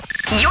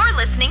You're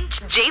listening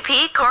to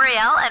JP,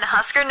 Coriel, and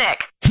Husker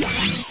Nick.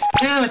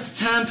 Now it's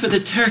time for the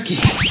turkey.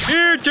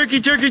 Here, turkey.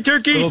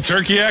 Little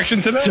turkey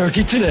action today.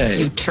 Turkey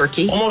today. You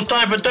turkey. Almost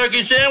time for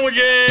turkey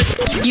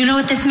sandwiches. You know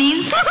what this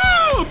means?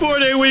 Woohoo!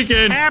 4-day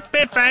weekend.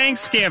 Happy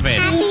Thanksgiving.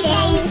 Happy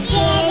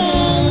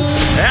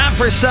Thanksgiving. And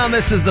for some,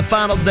 this is the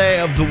final day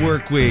of the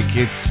work week.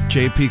 It's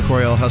JP,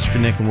 Coriel, Husker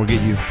Nick, and we'll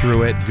get you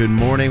through it. Good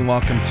morning.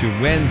 Welcome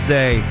to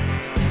Wednesday,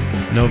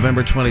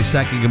 November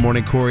 22nd. Good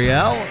morning,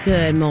 Coriel.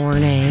 Good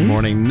morning. Good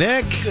morning,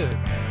 Nick. Good.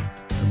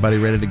 Everybody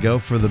ready to go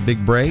for the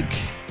big break?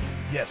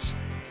 Yes.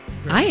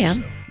 I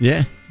am.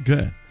 Yeah,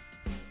 good.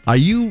 Are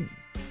you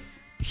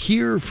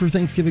here for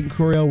Thanksgiving,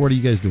 Coriel? What are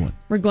you guys doing?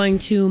 We're going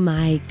to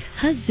my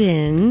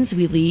cousin's.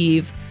 We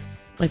leave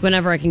like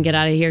whenever I can get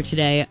out of here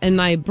today. In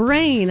my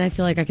brain, I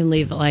feel like I can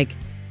leave at like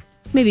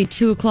maybe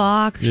 2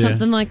 o'clock or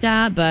something like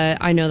that. But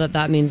I know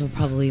that means we'll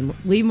probably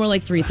leave more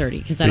like 3:30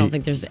 because I don't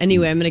think there's any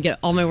way I'm going to get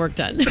all my work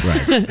done.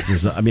 Right.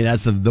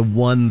 That's the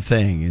one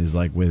thing is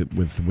like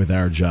with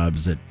our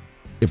jobs that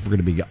if we're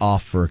going to be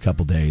off for a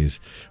couple days,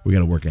 we got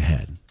to work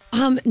ahead.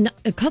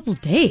 A couple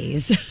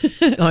days.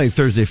 Like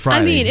Thursday,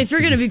 Friday. I mean, if you're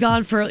going to be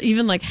gone for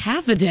even like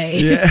half a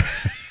day,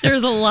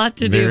 there's a lot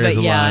to do. There is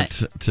but a yeah, lot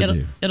to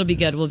do. It'll be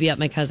good. We'll be at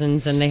my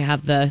cousin's, and they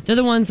have they're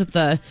the ones with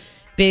the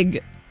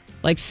big,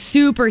 like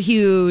super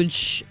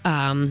huge,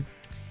 I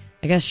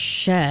guess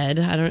shed.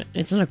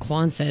 It's not a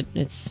Quonset.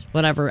 It's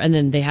whatever. And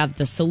then they have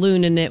the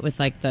saloon in it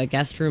with like the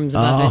guest rooms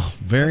above it. Oh,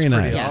 very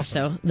nice. Yeah,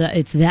 so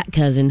it's that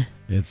cousin.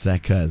 It's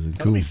that cousin.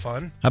 That'll Cool. be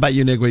fun. How about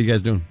you, Nick? What are you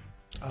guys doing?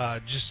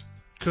 Just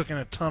cooking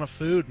a ton of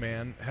food,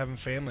 man. Having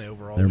family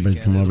over all Everybody's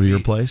weekend. coming over to It'll your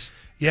be- place?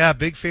 Yeah,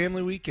 big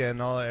family weekend.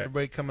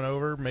 Everybody coming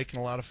over, making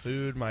a lot of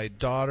food. My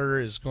daughter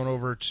is going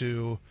over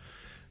to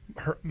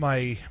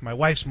my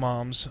wife's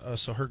mom's,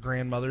 so her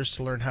grandmother's,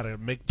 to learn how to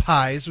make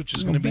pies, which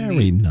is going to be very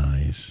neat.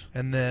 nice.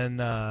 And then,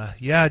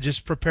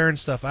 just preparing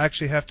stuff. I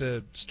actually have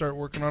to start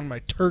working on my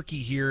turkey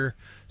here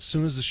as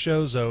soon as the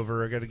show's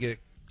over. I got to get it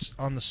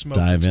on the smoke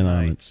Dive in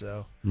tonight, on it.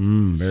 so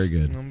Very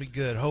good. it'll be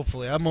good.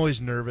 Hopefully, I'm always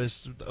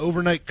nervous. The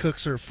overnight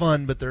cooks are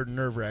fun, but they're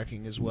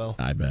nerve-wracking as well.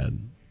 I bet.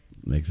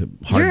 Makes it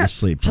hard You're to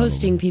sleep. Probably.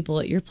 hosting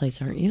people at your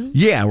place, aren't you?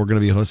 Yeah, we're going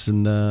to be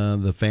hosting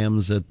the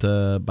fams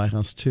at By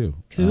House 2.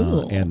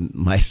 Cool. And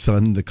my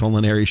son, the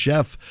culinary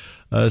chef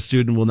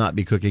student, will not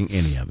be cooking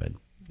any of it.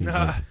 He's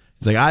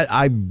like,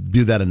 I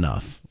do that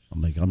enough.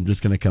 I'm like, I'm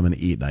just going to come and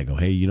eat. And I go,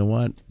 hey, you know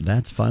what?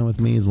 That's fine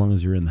with me as long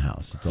as you're in the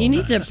house. He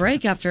needs a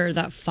break after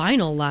that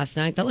final last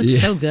night. That looked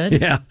so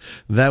good. Yeah,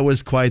 that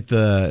was quite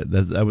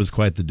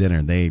the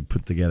dinner they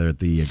put together at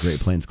the Great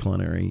Plains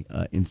Culinary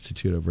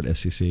Institute over at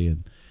SCC,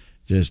 and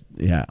just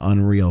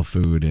unreal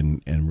food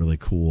and really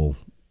cool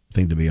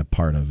thing to be a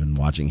part of, and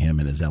watching him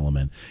in his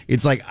element.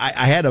 It's like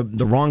I had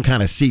the wrong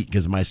kind of seat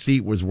because my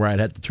seat was where I'd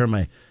have to turn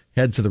my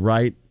head to the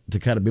right to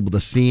kind of be able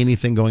to see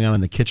anything going on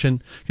in the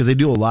kitchen, because they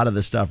do a lot of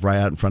this stuff right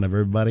out in front of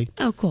everybody.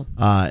 Oh, cool.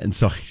 And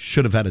so I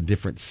should have had a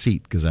different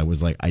seat because I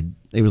was like,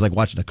 it was like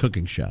watching a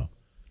cooking show.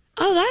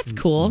 Oh, that's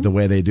cool. The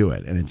way they do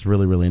it. And it's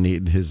really, really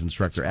neat. His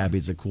instructor,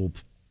 Abby's a cool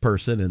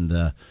person,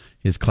 and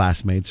his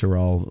classmates are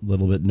all a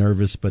little bit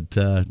nervous, but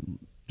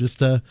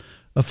just a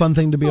fun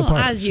thing to be a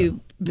part of. As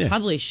you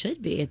probably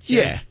should be. It's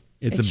a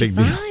big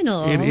your deal.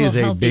 final. It is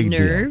a big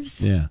nerves.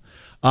 deal.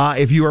 Yeah.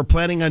 If you are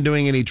planning on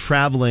doing any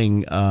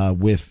traveling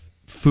with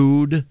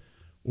food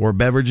or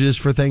beverages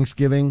for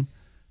Thanksgiving,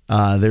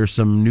 there's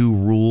some new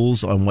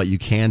rules on what you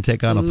can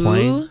take on a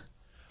plane.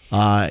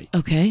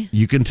 Okay.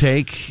 You can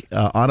take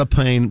on a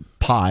plane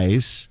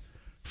pies,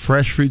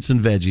 fresh fruits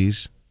and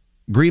veggies,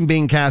 green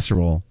bean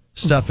casserole,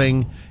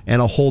 stuffing,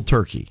 and a whole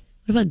turkey.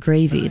 What about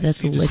gravy?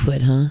 That's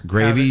liquid, huh?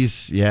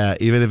 Gravies,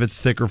 even if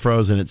it's thick or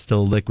frozen, it's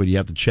still liquid. You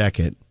have to check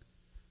it.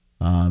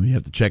 You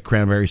have to check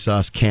cranberry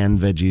sauce, canned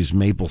veggies,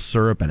 maple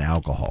syrup, and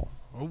alcohol.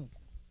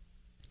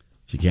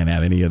 So you can't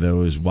have any of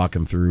those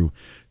walking through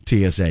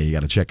TSA. You got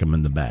to check them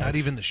in the bags. Not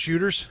even the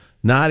shooters?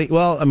 No,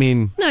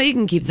 you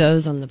can keep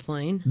those on the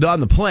plane.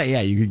 On the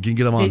plane, you can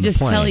get them on the plane. They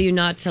just tell you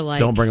not to, like...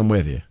 Don't bring them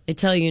with you. They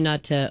tell you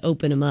not to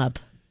open them up.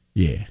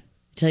 Yeah.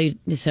 So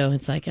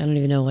it's like, I don't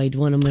even know why you'd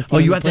want them with you. Oh,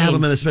 on you the have to have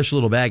plane. them in a special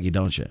little baggie,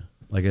 don't you?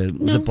 Like a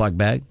Ziploc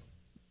bag?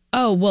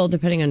 Oh, well,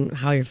 depending on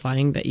how you're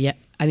flying, but yeah.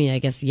 I mean, I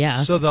guess,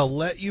 yeah. So they'll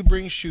let you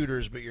bring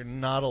shooters, but you're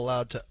not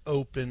allowed to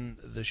open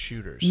the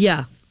shooters.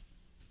 Yeah.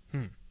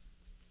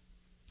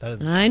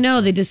 I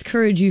know, they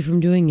discourage you from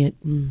doing it.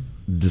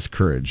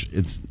 Discourage.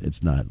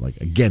 It's not like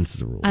against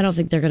the rules. I don't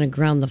think they're going to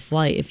ground the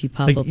flight if you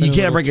pop Like, open you can't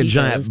little bring a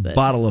Tito's, giant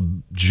bottle of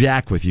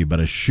Jack with you, but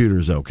a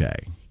shooter's okay.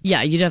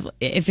 Yeah, you definitely,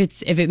 if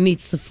it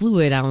meets the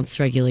fluid ounce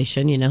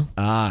regulation, you know.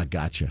 Ah,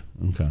 gotcha.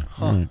 Okay.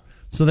 All right.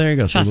 So there you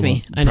go. Trust so a little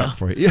me, I know. prep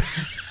for you.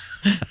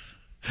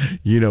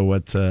 You know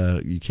what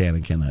you can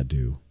and cannot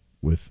do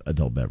with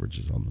adult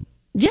beverages on them.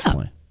 Yeah.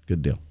 Plane.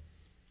 Good deal.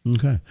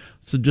 Okay.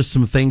 So just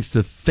some things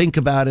to think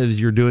about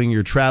as you're doing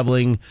your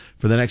traveling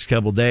for the next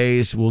couple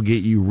days. We'll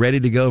get you ready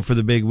to go for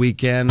the big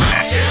weekend.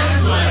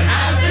 Here's what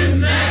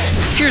happens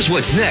next. Here's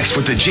what's next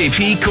with the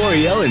JP,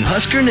 Coriel, and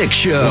Husker Nick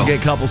Show. We'll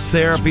get couples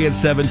therapy at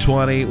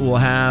 7:20. We'll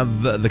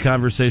have the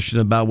conversation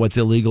about what's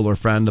illegal or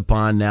frowned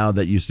upon now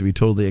that used to be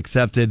totally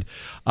accepted.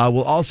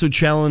 We'll also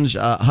challenge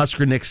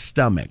Husker Nick's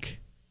stomach.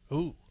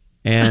 Ooh.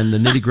 And the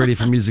nitty-gritty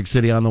from Music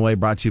City on the way,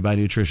 brought to you by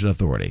Nutrition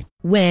Authority.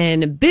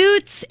 When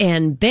Boots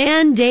and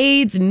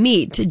Band-Aids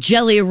meet,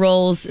 Jelly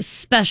Roll's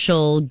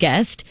special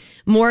guest,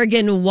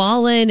 Morgan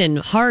Wallen and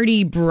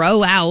Hardy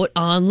bro out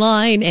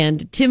online,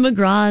 and Tim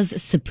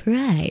McGraw's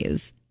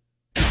surprise.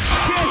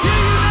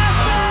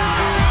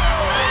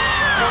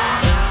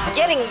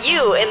 Getting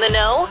you in the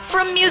know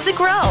from Music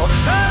Row.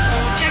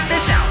 Check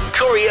this out.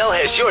 Coriel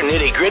has your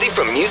nitty gritty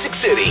from Music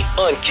City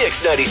on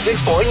Kix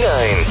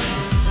 96.9.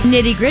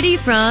 Nitty Gritty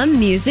from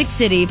Music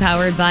City,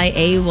 powered by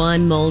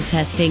A1 Mold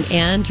Testing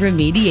and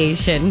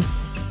Remediation.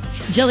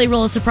 Jelly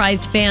Roll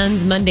surprised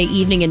fans Monday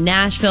evening in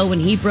Nashville when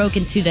he broke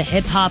into the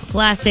hip-hop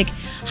classic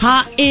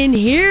Hot in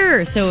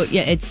Here. So,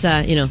 yeah, it's,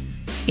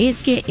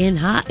 it's getting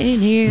hot in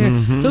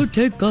here, so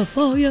take off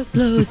all your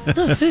clothes.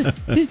 Wow.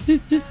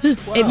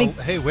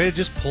 Hey, way to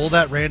just pull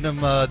that random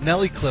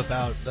Nelly clip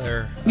out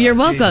there. You're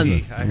welcome.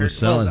 JP. I heard.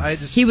 selling. Well, I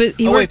just. He worked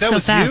that so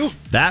was fast. You?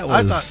 That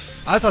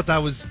was... I thought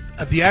that was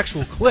the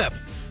actual clip.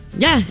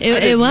 Yeah,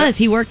 it was.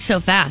 He worked so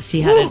fast. He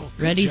had it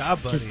ready,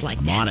 job, buddy. just like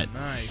I'm that. on it.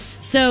 Nice.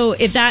 So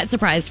if that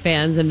surprised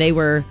fans, and they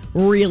were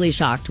really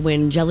shocked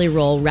when Jelly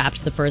Roll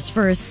rapped the first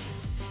verse.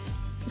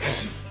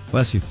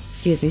 Bless you.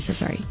 Excuse me, so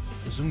sorry.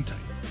 Zoom tight.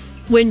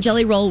 When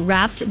Jelly Roll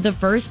rapped the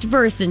first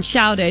verse and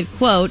shouted,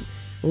 quote,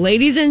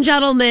 "Ladies and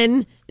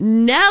gentlemen,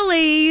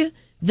 Nelly,"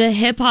 the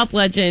hip-hop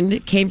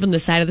legend came from the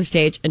side of the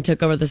stage and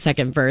took over the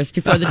second verse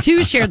before the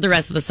two shared the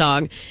rest of the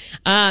song.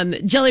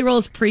 Jelly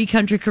Roll's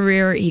pre-country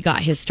career, he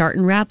got his start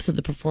in rap, so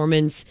the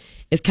performance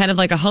is kind of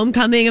like a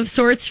homecoming of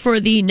sorts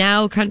for the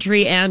now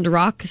country and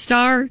rock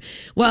star.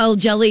 While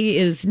Jelly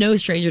is no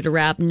stranger to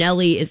rap,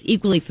 Nelly is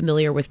equally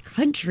familiar with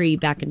country.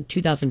 Back in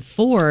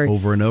 2004,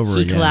 Over and over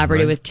he again,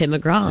 collaborated right? with Tim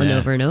McGraw on Yeah.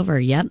 Over and Over,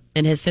 yep,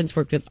 and has since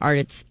worked with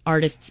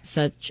artists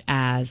such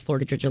as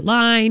Florida Georgia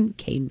Line,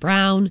 Kane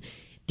Brown,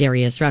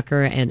 Darius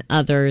Rucker, and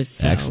others.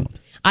 So Excellent.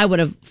 I would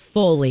have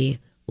fully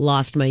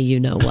lost my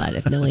you-know-what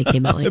if Nelly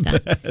came out like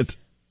that.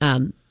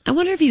 I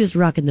wonder if he was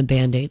rocking the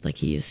Band-Aid like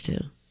he used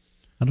to.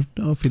 I don't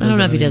know if he does. I don't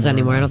know if he does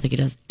anymore. I don't think he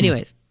does.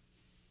 Anyways,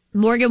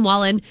 Morgan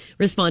Wallen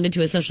responded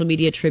to a social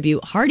media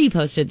tribute Hardy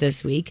posted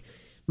this week,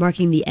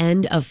 marking the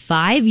end of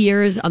 5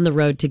 years on the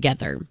road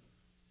together.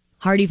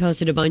 Hardy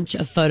posted a bunch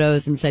of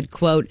photos and said,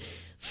 quote,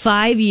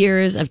 5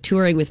 years of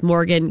touring with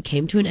Morgan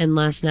came to an end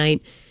last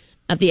night.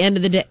 At the end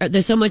of the day,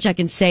 there's so much I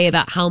can say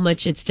about how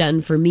much it's done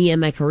for me and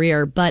my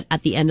career, but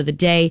at the end of the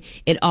day,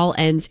 it all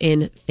ends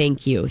in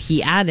thank you.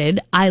 He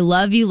added, "I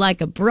love you like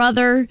a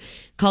brother,"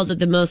 called it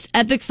the most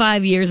epic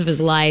 5 years of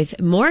his life.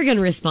 Morgan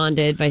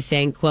responded by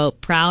saying,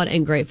 quote, "Proud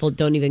and grateful,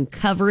 don't even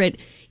cover it."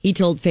 He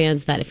told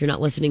fans that if you're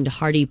not listening to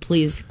Hardy,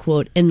 please,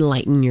 quote,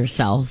 "enlighten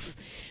yourself."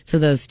 So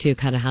those two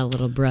kind of had a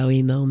little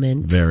bro-y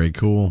moment. Very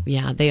cool.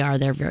 Yeah, they are.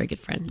 They're very good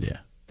friends. Yeah.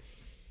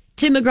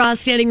 Tim McGraw's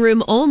Standing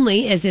Room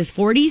Only is his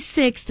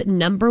 46th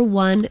number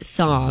one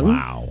song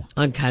Wow.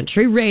 on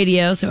country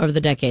radio. So over the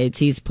decades,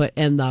 he's put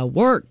in the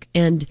work.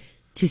 And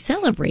to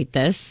celebrate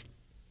this,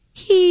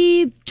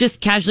 he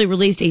just casually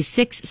released a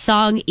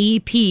 6-song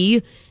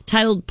EP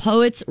titled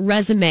Poet's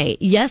Resume.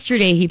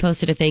 Yesterday, he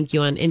posted a thank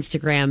you on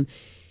Instagram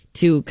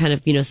to kind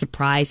of,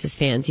 surprise his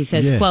fans. He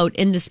says, Yeah. quote,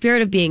 "In the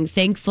spirit of being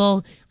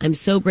thankful, I'm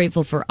so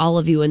grateful for all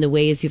of you and the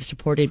ways you've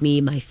supported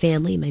me, my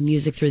family, my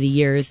music through the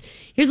years.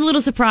 Here's a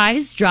little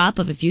surprise drop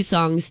of a few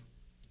songs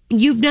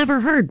you've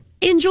never heard.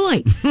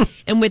 Enjoy."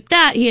 And with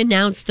that, he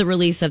announced the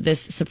release of this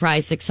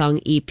surprise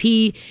 6-song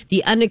EP.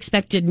 The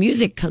unexpected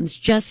music comes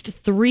just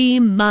 3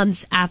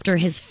 months after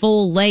his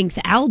full-length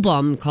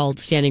album called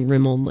Standing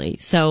Room Only.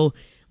 So,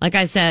 like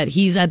I said,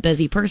 he's a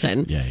busy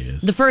person. Yeah, he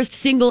is. The first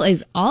single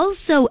is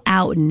also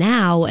out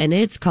now, and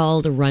it's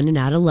called Running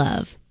Out of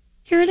Love.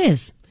 Here it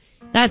is.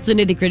 That's the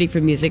nitty gritty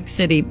from Music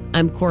City.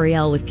 I'm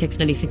Coriel with Kix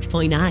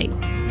 96.9.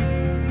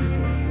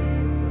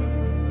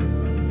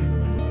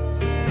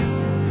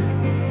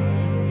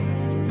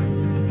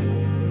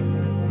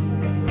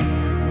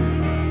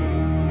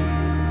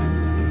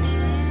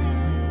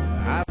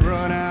 I've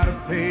run out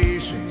of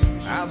patience,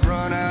 I've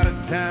run out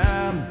of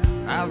time,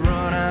 I've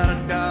run out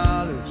of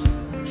dollars,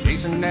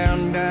 chasing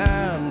down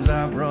dimes,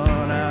 I've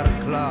run out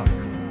of clock,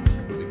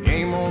 with the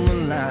game on the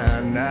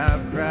line.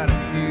 I've cried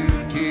a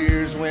few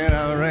tears when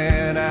I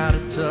ran out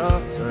of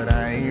tough, but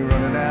I ain't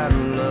running out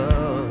of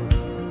love.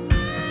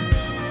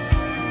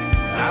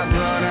 I've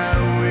run out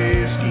of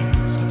whiskey,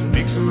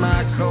 mixing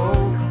my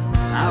coke,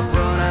 I've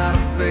run out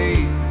of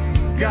faith,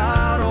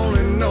 God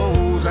only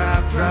knows.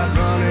 I've tried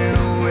running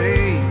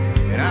away,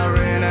 and I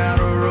ran out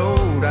of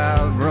road.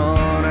 I've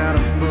run out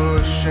of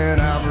bush,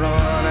 and I've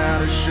run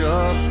out of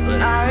shuck,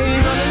 but I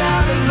ain't running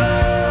out of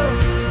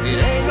love. It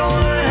ain't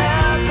gonna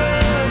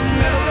happen,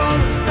 never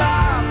gonna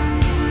stop.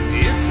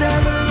 It's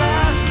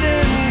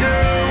everlasting,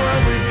 girl, what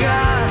we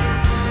got.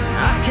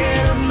 I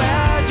can't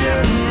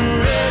imagine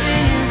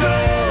letting you go.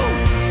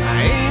 I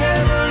ain't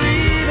ever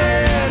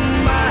leaving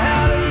my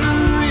hallelujah.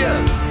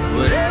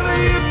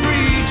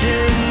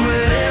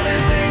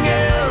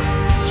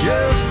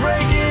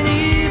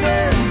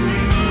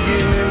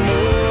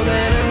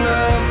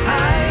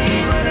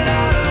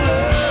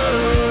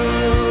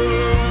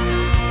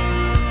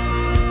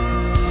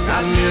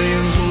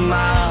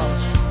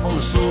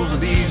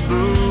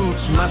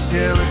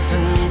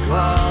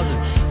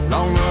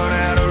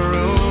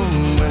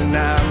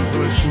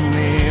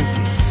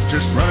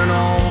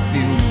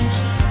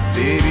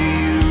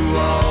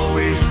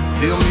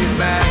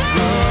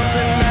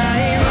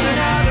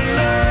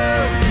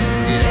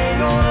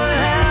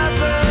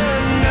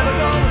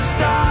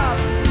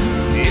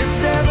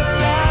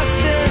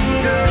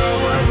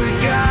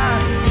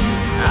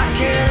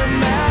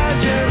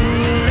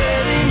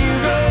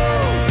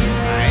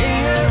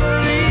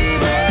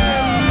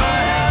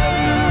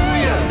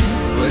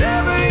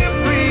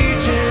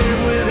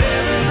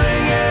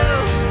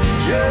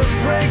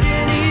 just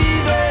breaking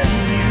even.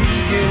 You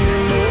give me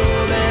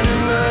more than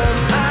enough.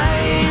 I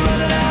ain't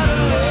running out of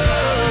love.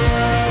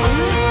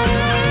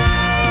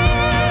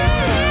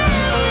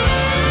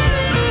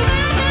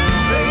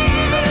 Baby,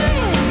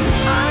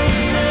 I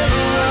ain't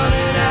ever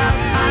running out.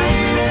 I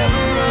ain't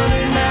ever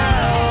running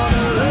out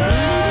of love.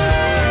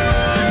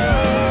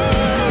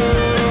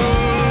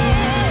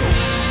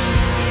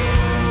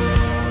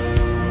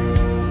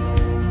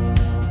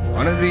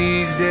 One of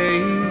these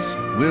days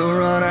we'll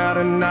run out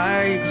of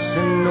nights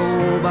and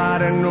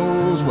nobody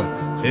knows what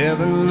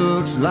heaven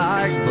looks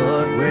like.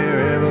 But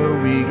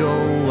wherever we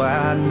go,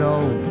 I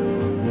know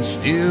we'll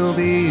still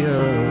be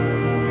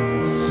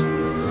us.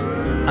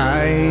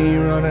 I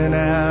ain't running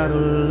out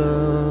of love.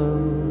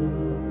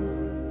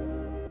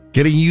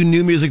 Getting you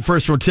new music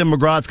first from Tim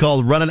McGraw. It's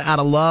called Running Out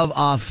of Love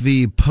off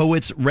the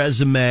Poet's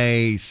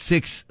Resume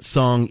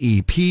 6-song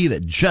EP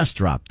that just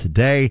dropped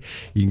today.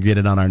 You can get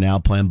it on our Now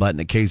Plan button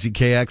at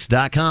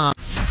kzkx.com.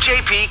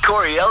 JP,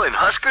 Coriel, and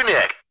Husker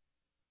Nick.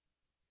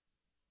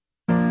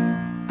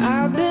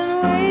 I've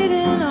been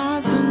waiting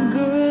on some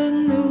good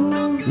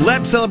news.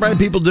 Let's celebrate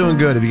people doing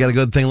good. If you got a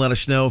good thing, let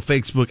us know.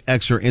 Facebook,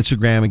 X, or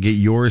Instagram and get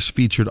yours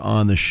featured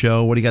on the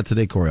show. What do you got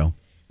today, Coriel?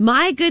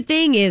 My good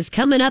thing is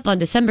coming up on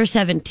December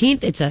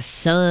 17th. It's a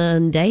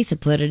Sunday, so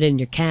put it in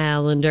your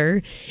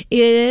calendar.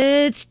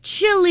 It's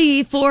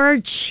Chili for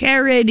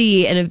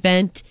Charity, an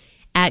event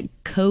at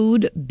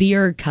Code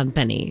Beer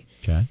Company.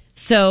 Okay.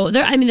 So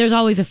there's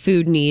always a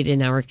food need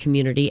in our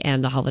community,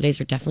 and the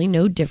holidays are definitely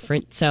no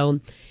different. So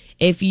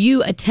if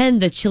you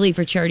attend the Chili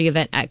for Charity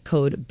event at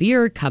Code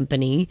Beer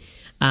Company,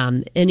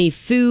 any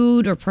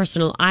food or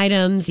personal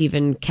items,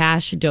 even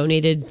cash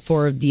donated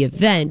for the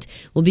event,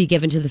 will be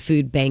given to the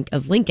Food Bank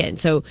of Lincoln.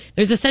 So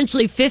there's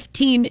essentially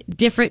 15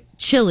 different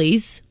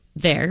chilies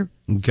there.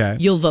 Okay.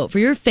 You'll vote for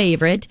your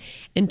favorite,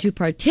 and to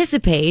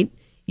participate,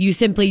 you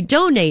simply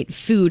donate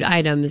food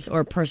items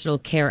or personal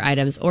care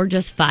items, or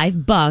just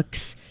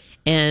 $5,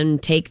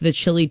 and take the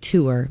chili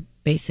tour,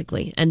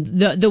 basically. And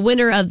the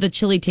winner of the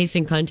chili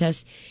tasting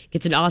contest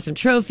gets an awesome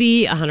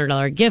trophy, a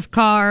 $100 gift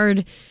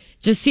card.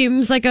 Just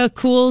seems like a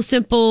cool,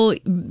 simple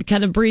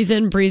kind of breeze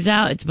in, breeze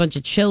out. It's a bunch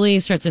of chili.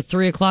 Starts at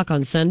 3 o'clock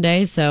on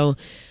Sunday. So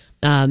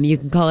you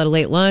can call it a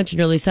late lunch, an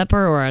early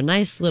supper, or a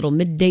nice little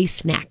midday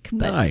snack.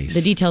 But nice.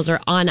 The details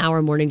are on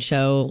our morning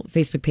show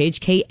Facebook page,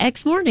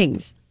 KX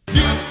Mornings.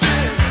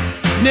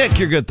 Nick,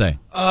 your good thing.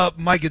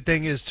 My good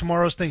thing is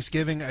tomorrow's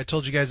Thanksgiving. I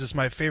told you guys it's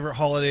my favorite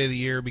holiday of the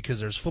year because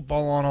there's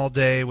football on all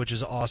day, which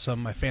is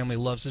awesome. My family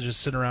loves to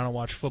just sit around and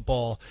watch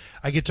football.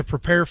 I get to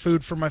prepare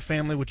food for my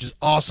family, which is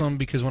awesome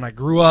because when I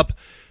grew up,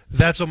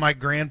 that's what my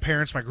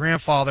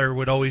grandfather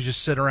would always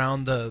just sit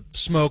around the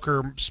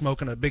smoker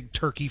smoking a big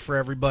turkey for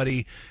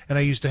everybody, and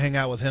I used to hang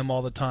out with him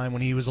all the time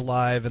when he was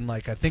alive, and I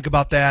think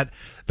about that.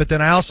 But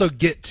then I also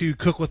get to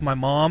cook with my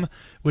mom,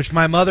 which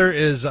my mother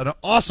is an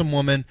awesome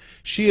woman.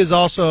 She is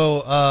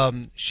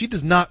also she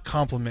does not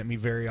compliment me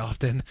very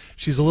often.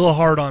 She's a little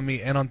hard on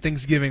me, and on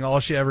Thanksgiving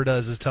all she ever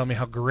does is tell me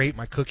how great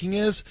my cooking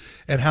is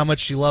and how much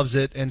she loves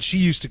it. And she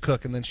used to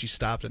cook and then she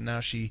stopped, and now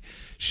she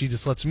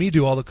just lets me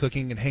do all the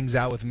cooking and hangs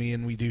out with me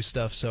and we do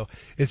stuff. So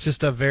it's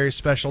just a very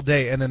special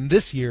day. And then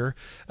this year,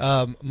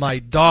 my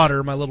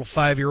daughter, my little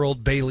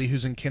 5-year-old Bailey,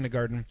 who's in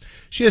kindergarten,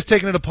 she has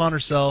taken it upon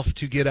herself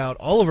to get out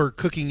all of her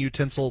cooking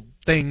utensil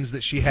things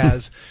that she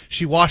has.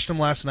 She washed them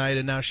last night,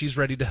 and now she's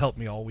ready to help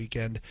me all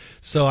weekend.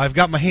 So I've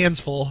got my hands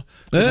full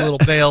with little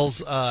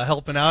bales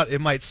helping out.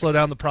 It might slow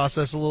down the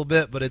process a little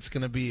bit, but it's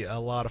going to be a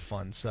lot of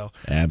fun. So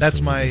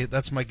that's my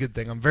good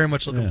thing. I'm very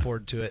much looking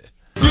forward to it.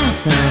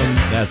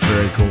 That's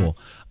very cool.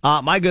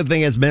 My good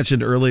thing, as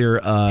mentioned earlier,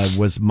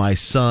 was my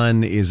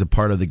son is a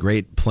part of the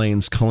Great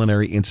Plains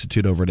Culinary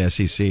Institute over at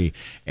SEC,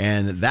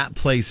 and that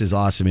place is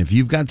awesome. If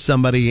you've got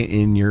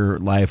somebody in your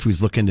life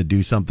who's looking to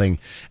do something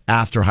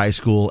after high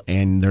school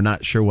and they're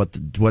not sure what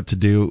to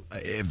do,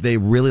 if they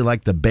really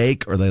like to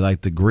bake or they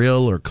like to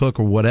grill or cook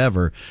or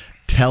whatever,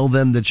 tell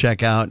them to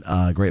check out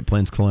Great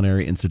Plains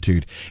Culinary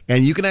Institute.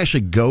 And you can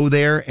actually go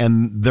there,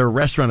 and their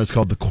restaurant is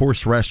called the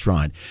Course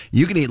Restaurant.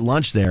 You can eat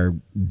lunch there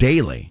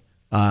daily.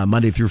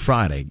 Monday through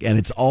Friday, and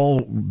it's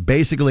all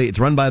basically it's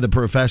run by the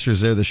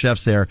professors there, the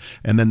chefs there,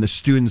 and then the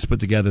students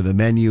put together the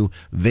menu.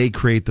 They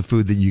create the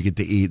food that you get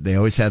to eat. They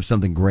always have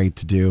something great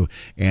to do,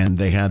 and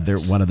they had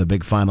one of the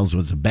big finals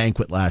was a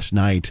banquet last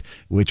night,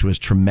 which was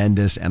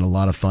tremendous and a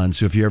lot of fun.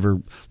 So if you're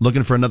ever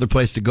looking for another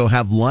place to go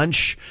have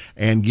lunch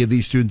and give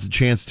these students a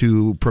chance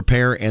to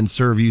prepare and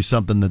serve you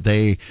something that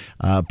they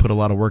put a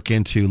lot of work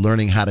into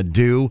learning how to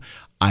do,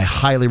 I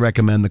highly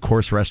recommend the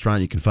Course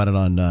Restaurant. You can find it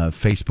on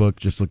Facebook.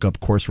 Just look up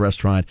Course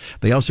Restaurant.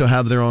 They also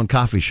have their own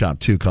coffee shop,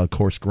 too, called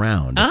Course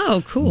Ground.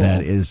 Oh, cool.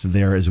 That is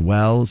there as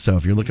well. So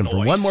if you're looking for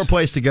one more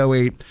place to go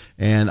eat,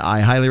 and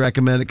I highly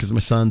recommend it because my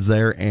son's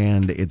there,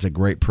 and it's a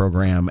great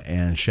program.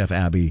 And Chef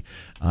Abby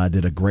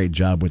did a great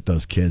job with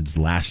those kids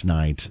last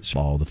night, so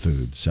all the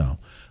food. So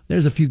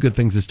there's a few good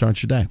things to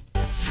start your day.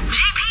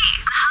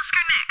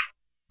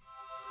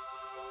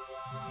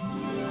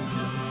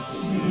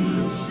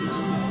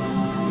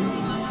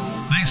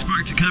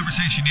 Sparks a conversation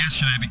conversation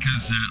yesterday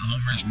because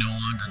Homer's no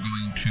longer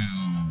going to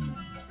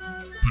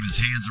put his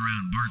hands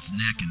around Bart's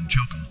neck and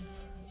choke him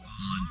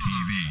on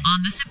TV. On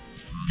the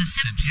Simpsons.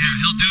 Yeah,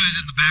 he'll do it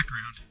in the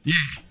background.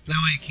 Yeah. That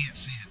way you can't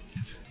see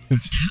it.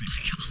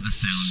 The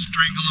sound.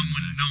 Strangle him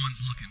when no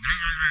one's looking.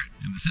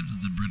 And the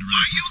Simpsons have been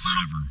around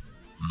forever.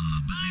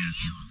 But yeah,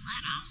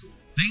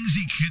 things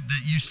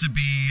that used to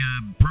be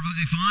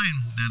perfectly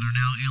fine that are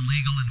now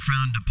illegal and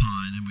frowned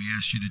upon, and we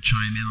asked you to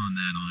chime in on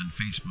that on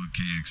Facebook,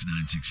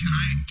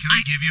 KX969. Can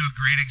I give you a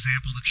great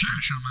example that's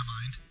fresh on my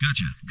mind?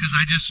 Gotcha. Because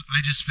I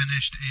just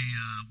finished a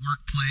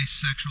workplace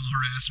sexual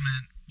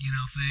harassment,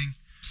 thing.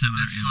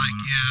 Seminar, that's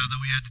that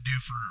we had to do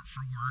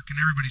for work, and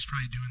everybody's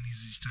probably doing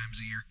these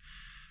times a year.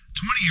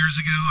 20 years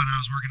ago, and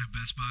I was working at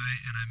Best Buy,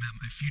 and I met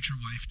my future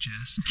wife,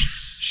 Jess.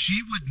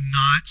 She would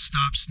not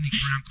stop sneaking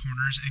around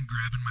corners and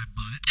grabbing my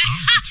butt. Oh,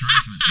 that's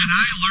harassment. And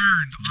I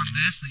learned on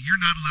this that you're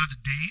not allowed to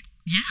date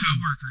Yeah.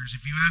 coworkers.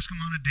 If you ask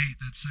them on a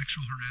date, that's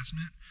sexual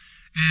harassment.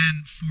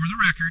 And for the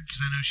record,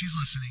 because I know she's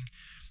listening,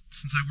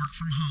 since I work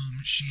from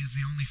home, she is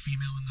the only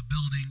female in the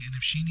building, and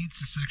if she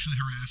needs to sexually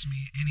harass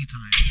me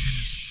anytime,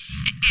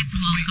 It's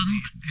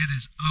welcomed. It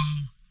is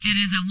It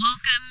is a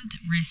welcomed,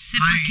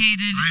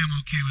 reciprocated. I am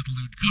okay with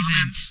lewd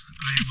comments.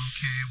 I am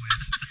okay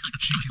with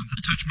she can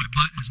touch my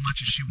butt as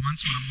much as she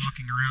wants when I'm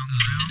walking around the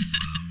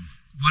room.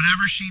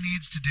 Whatever she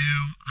needs to do,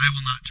 I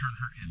will not turn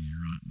her in.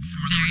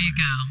 There you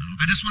go.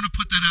 I just want to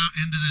put that out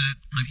into the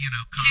Two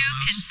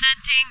cosmos.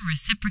 consenting,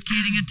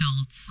 reciprocating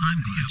adults. I'm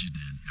glad you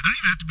did. I don't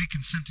even have to be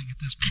consenting at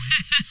this point.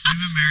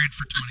 We've been married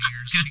for 20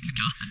 years. She can,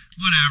 God.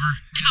 whatever.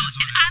 No,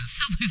 it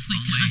absolutely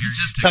Only here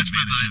does. Just to touch take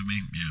my advantage butt. of me.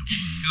 Yeah.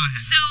 Go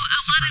ahead. So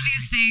a lot of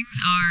these things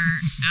are,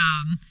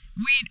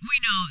 we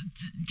know,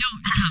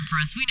 don't come for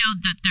us. We know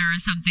that there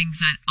are some things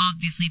that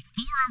obviously,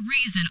 for a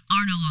reason,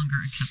 are no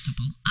longer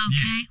acceptable.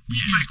 Okay? We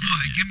know Like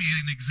that. what? Give me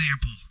an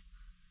example.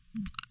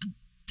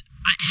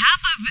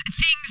 Half of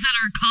things that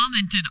are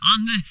commented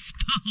on this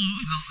post.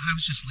 Well, I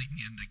was just leading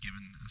you into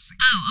giving us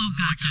examples. Oh,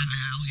 gotcha. Like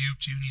I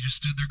alley-ooped you and you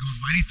just stood there going,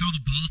 why do you throw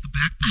the ball at the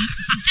backboard?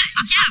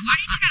 Yeah, why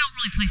do you think I don't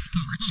really play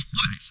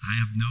sports? I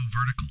have no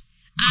vertical.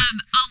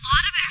 A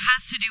lot of it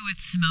has to do with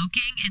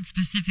smoking and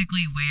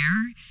specifically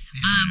where.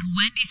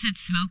 Wendy said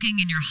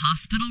smoking in your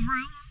hospital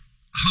room.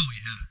 Oh,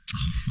 yeah.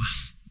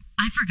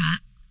 I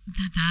forgot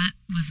that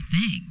was a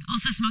thing.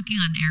 Also, smoking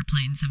on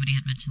airplanes. Somebody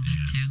had mentioned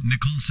that too.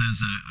 Nicole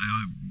says,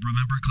 I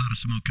remember a cloud of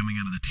smoke coming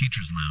out of the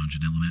teacher's lounge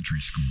in elementary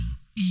school.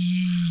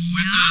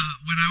 When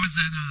I was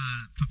at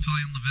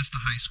Papillion La Vista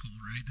High School,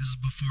 right? This is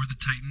before the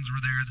Titans were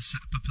there, the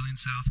Papillion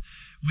South.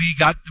 We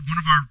got one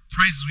of our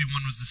prizes we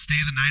won was to stay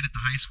the night at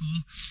the high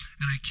school.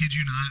 And I kid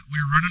you not, we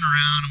were running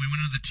around and we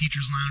went into the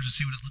teacher's lounge to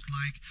see what it looked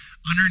like.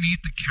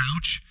 Underneath the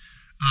couch,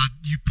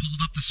 you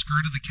pulled up the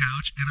skirt of the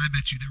couch, and I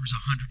bet you there was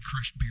 100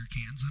 crushed beer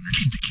cans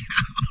underneath the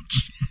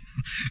couch.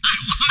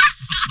 It was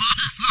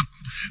awesome.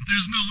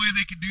 There's no way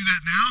they could do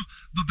that now,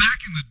 but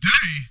back in the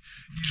day,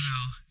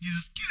 you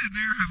just get in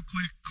there, have a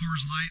quick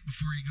Coors Light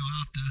before you go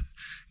out to,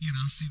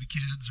 see the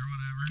kids or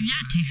whatever. Yeah,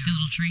 tasty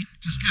little treat.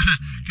 Just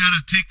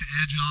gotta take the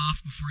edge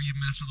off before you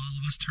mess with all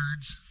of us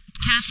turds.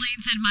 Kathleen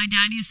said, my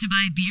dad used to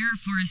buy beer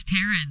for his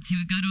parents. He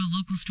would go to a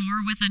local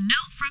store with a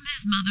note from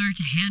his mother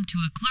to hand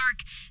to a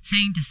clerk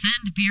saying to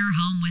send beer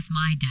home with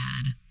my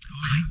dad.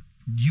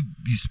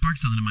 You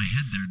sparked something in my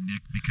head there,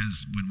 Nick,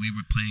 because when we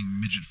were playing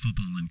midget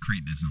football in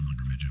Crete, and it's no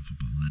longer midget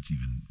football, that's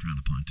even frowned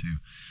upon too.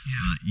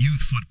 Yeah.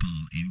 Youth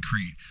football in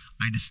Crete,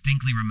 I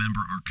distinctly remember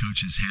our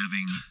coaches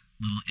having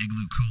little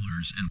igloo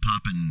coolers and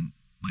popping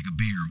like a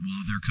beer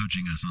while they're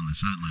coaching us on the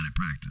sideline at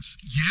practice.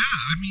 Yeah,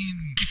 I mean,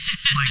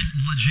 like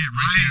legit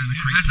right there in the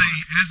Crete park.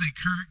 As a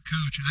current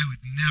coach, I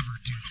would never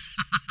do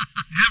that.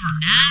 Ever.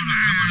 Never.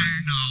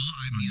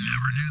 I mean,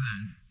 never do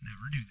that.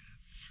 Never do that.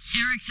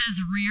 Eric says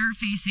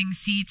rear-facing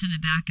seats in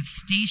the back of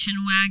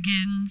station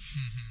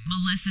wagons.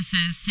 Melissa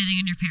says sitting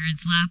in your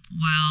parents' lap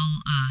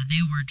while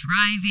they were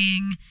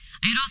driving.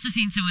 I had also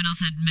seen someone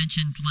else had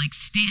mentioned like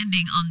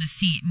standing on the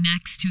seat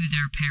next to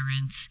their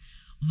parents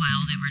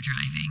while they were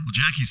driving. Well,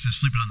 Jackie says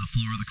sleeping on the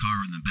floor of the car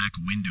in the back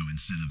window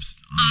instead of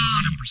on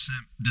the seat.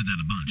 100%. Did that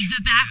a bunch.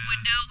 The back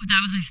window, that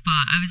was my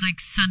spot. I was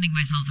like sunning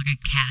myself like a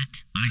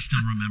cat. I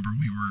still remember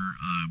we were,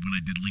 when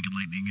I did Lincoln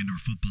Lightning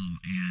indoor football,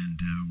 and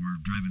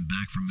we're driving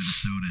back from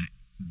Minnesota,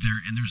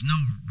 there's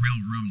no real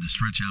room to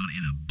stretch out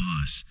in a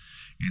bus.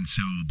 And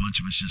so a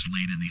bunch of us just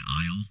laid in the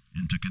aisle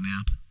and took a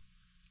nap.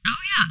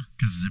 Oh, yeah.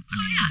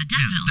 Definitely.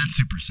 Yeah, that's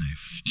super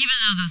safe. Even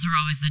though those are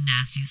always the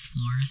nastiest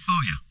floors.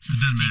 Oh, yeah. So it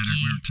doesn't sticky, matter.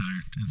 We were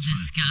tired. It's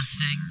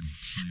disgusting.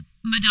 Sleep.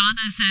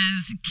 Madonna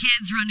says,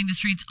 kids running the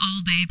streets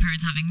all day,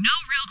 parents having no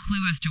real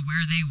clue as to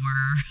where they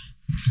were.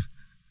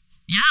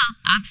 Yeah,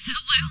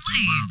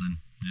 absolutely.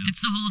 Yeah. It's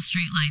the whole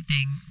streetlight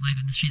thing. Like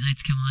when the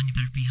streetlights come on, you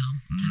better be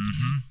home. Type of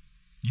thing.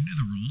 You knew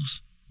the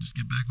rules. Just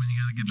get back when you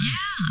gotta get back.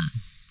 Yeah.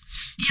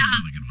 Yeah,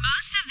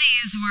 most of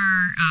these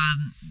were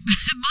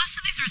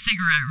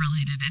cigarette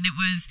related, and it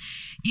was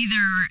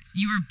either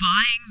you were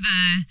buying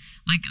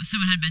like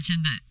someone had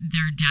mentioned that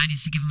their dad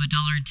used to give them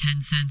 $1.10,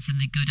 and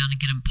they'd go down and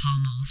get them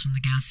Pall Malls from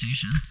the gas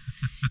station.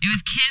 It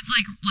was kids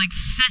like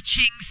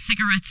fetching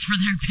cigarettes for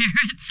their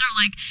parents, or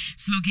like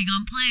smoking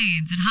on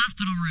planes, in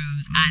hospital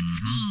rooms, at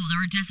school. There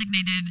were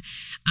designated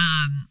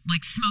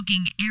like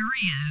smoking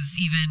areas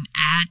even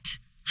at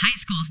high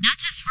schools,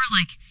 not just for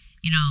like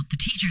the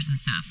teachers and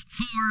stuff,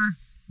 for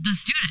the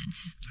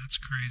students. That's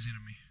crazy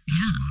to me.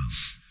 Yeah. Wild.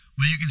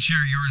 Well, you can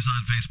share yours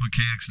on Facebook,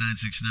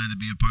 KX969, to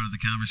be a part of the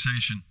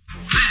conversation.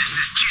 This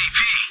is JP,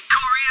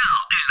 Coriel,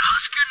 and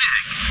Husker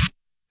Nick.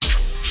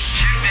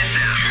 Check this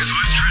out. Here's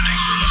what's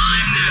trending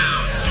live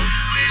now.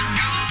 It's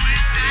going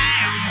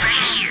down.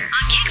 Right here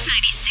on Kix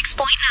 96.9.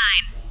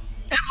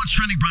 And what's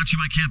trending brought to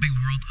you by Camping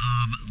World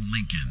of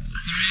Lincoln.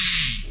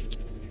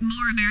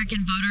 More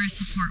American voters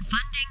support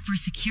funding for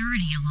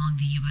security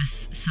along the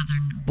U.S.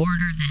 southern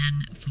border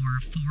than for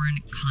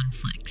foreign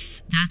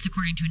conflicts. That's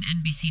according to an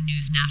NBC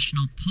News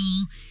national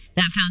poll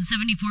that found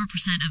 74%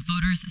 of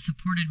voters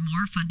supported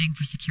more funding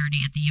for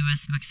security at the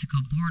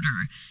U.S.-Mexico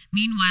border.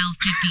 Meanwhile,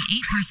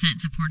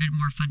 58% supported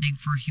more funding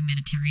for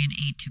humanitarian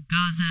aid to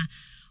Gaza,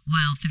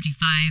 while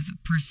 55%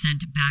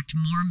 backed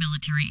more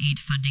military aid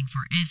funding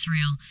for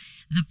Israel.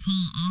 The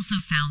poll also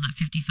found that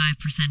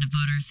 55% of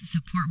voters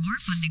support more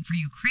funding for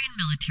Ukraine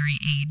military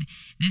aid.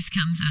 This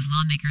comes as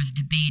lawmakers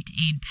debate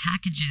aid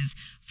packages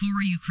for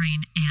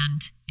Ukraine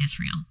and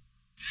Israel.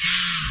 So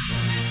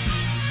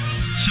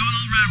it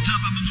all wrapped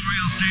up at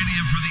Memorial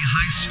Stadium for the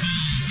high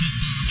school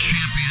football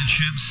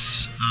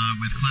championships,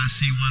 with Class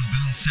C1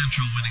 Boone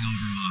Central winning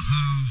over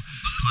Wahoo.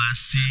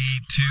 Class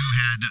C2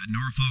 had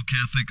Norfolk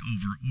Catholic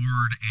over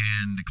Ord,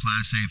 and the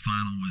Class A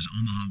final was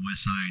Omaha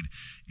Westside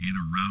in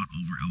a rout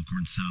over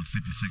Elkhorn South,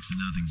 56-0.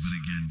 But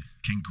again,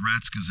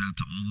 congrats goes out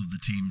to all of the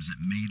teams that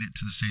made it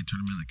to the state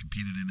tournament, that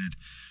competed in it.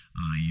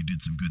 You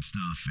did some good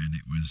stuff, and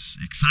it was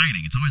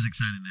exciting. It's always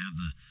exciting to have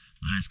the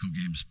high school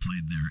games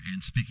played there.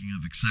 And speaking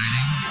of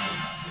exciting,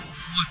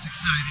 What's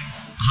exciting?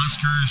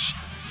 Huskers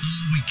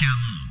all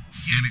weekend long.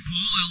 And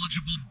bowl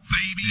eligible,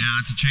 baby.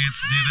 Yeah, it's a chance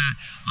to do that.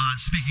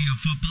 Speaking of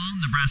football,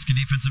 Nebraska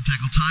defensive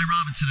tackle Ty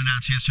Robinson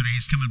announced yesterday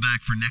he's coming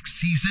back for next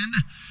season.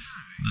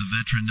 The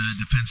veteran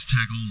defense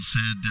tackle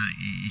said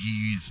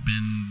he's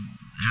been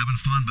having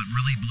fun, but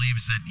really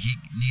believes that he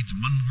needs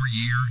one more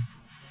year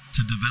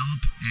to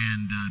develop,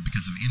 and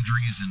because of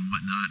injuries and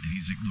whatnot,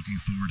 he's looking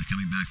forward to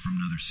coming back from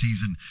another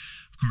season.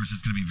 Of course,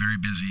 it's going to be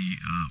very busy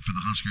for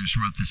the Huskers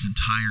throughout this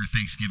entire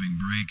Thanksgiving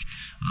break.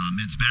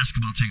 Men's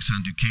basketball takes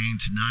on Duquesne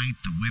tonight.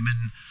 The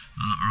women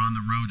are on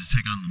the road to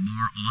take on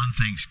Lamar on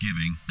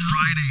Thanksgiving.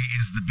 Friday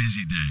is the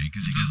busy day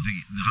because you got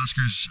the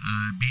Huskers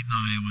beating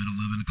Iowa at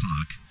 11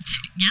 o'clock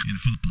in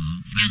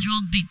football.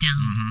 Scheduled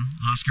beatdown.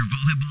 Husker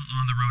volleyball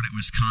on the road at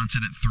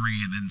Wisconsin at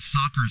 3, and then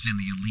soccer's in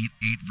the Elite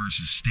 8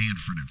 versus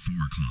Stanford at 4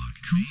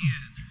 o'clock. Cool.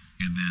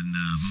 And then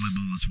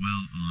volleyball as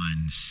well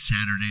on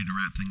Saturday to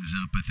wrap things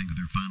up. I think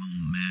their final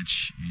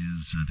match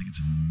is, I think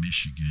it's in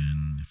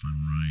Michigan, if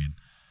I'm right.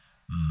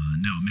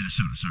 No,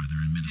 Minnesota. Sorry,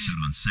 they're in Minnesota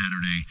on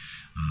Saturday.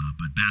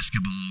 But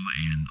basketball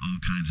and all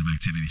kinds of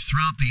activities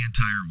throughout the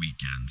entire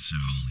weekend.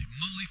 So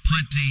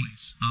plenty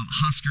of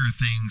Husker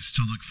things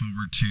to look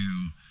forward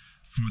to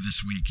for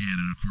this weekend.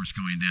 And, of course,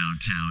 going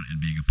downtown and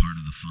being a part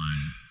of the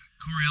fun.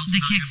 Coriel's the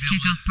Kix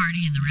kickoff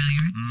party in the rail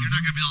yard. You're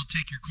not going to be able to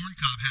take your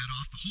corncob hat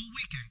off the whole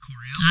weekend,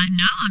 Coriel.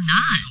 No, I'm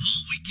not. The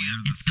whole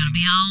weekend. It's going to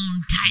be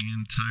on tight. The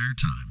entire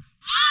time.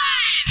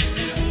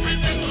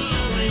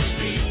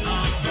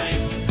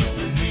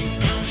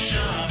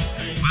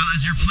 Well,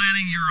 as you're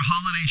planning your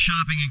holiday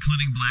shopping,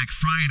 including Black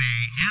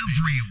Friday,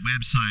 every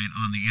website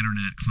on the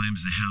internet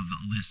claims to have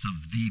a list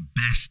of the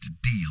best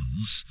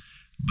deals.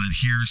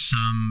 But here's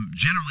some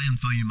general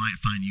info you might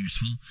find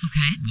useful.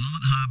 Okay.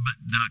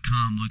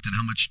 WalletHub.com looked at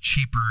how much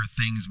cheaper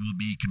things will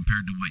be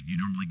compared to what you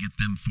normally get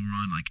them for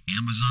on, like,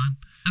 Amazon.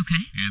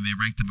 Okay. And they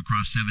ranked them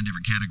across 7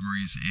 different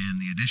categories,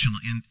 and the additional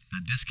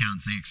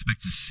discounts they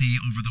expect to see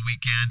over the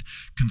weekend: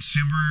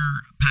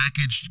 consumer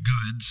packaged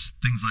goods,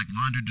 things like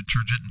laundry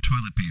detergent and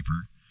toilet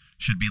paper,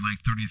 should be like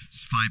 35%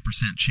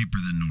 cheaper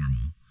than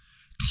normal.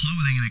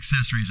 Clothing and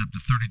accessories up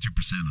to 32%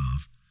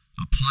 off.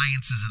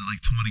 Appliances at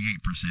like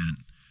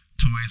 28%.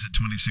 Toys at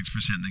 26%,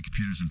 and then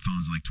computers and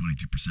phones like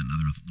 22%, and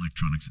other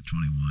electronics at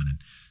 21%, and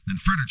then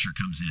furniture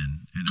comes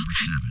in at number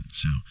 7.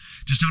 So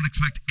just don't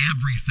expect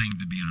everything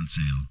to be on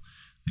sale.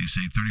 They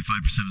say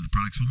 35% of the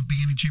products won't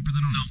be any cheaper than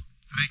normal.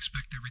 No, I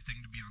expect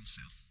everything to be on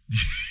sale.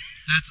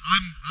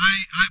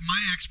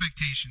 My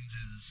expectations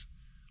is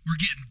we're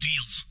getting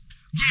deals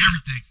on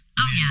everything.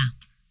 Oh yeah,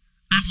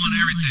 I want absolutely.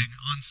 everything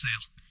on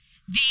sale.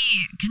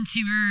 The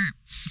consumer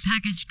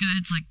packaged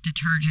goods like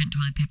detergent,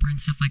 toilet paper,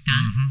 and stuff like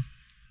that.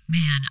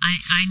 Man,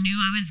 I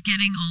knew I was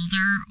getting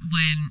older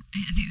when,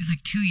 I think it was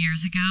like 2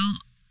 years ago,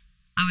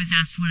 I was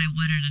asked what I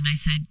wanted, and I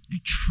said,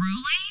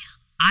 truly?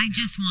 I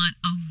just want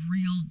a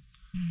real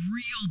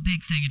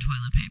big thing of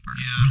toilet paper.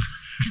 Yeah.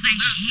 Because I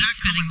hate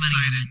spending money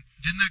on it.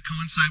 Didn't that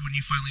coincide when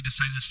you finally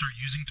decided to start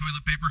using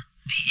toilet paper?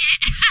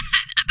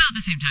 About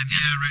the same time, yeah.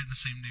 Yeah, right in the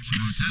same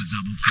neighborhood.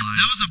 Double ply.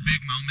 That was a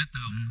big moment,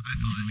 though. I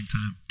thought. Big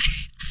time.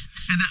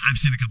 And I've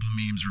seen a couple of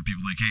memes where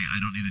people are like, hey,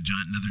 I don't need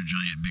another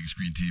giant big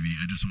screen TV.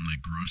 I just want my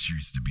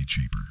groceries to be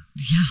cheaper.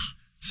 Yeah.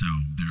 So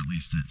there, at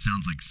least it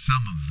sounds like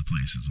some of the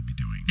places will be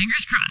doing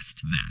Fingers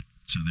crossed. that.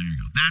 So there you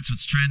go. That's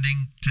what's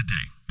trending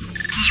today.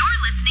 You're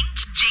listening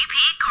to JP,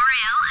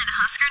 Coriel, and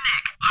Husker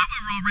Nick. We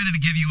were all ready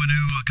to give you a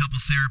new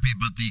couples therapy,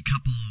 but the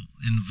couple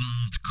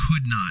involved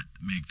could not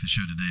make the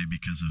show today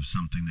because of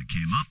something that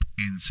came up.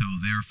 And so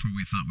therefore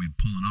we thought we'd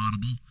pull an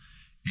audible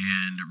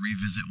and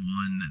revisit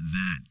one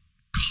that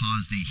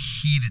caused a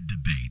heated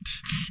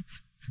debate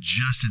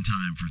just in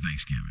time for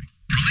Thanksgiving.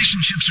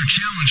 Relationships are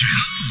challenging.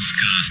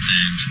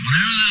 Disgusting.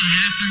 Whenever that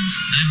happens,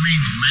 that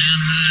means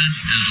manhood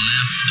has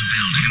left the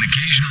building. And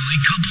occasionally,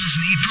 couples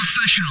need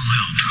professional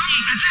help.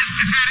 That's it.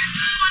 I've had it.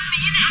 One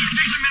minute.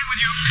 Takes a minute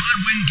with you. But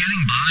when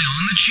getting by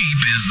on the cheap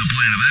is the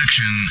plan of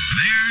action,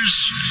 there's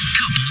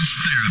couples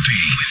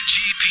therapy with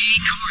JP,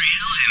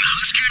 Coriel, and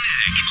Husker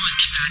Nick on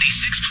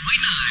 96.9.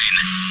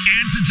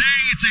 And today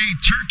it's a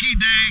Turkey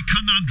Day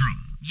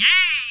conundrum.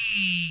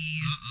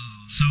 Yay!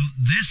 So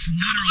this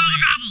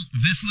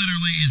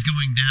literally is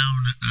going down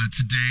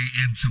today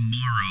and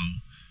tomorrow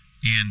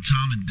in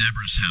Tom and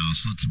Deborah's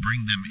house. Let's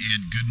bring them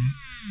in.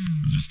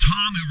 There's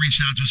Tom who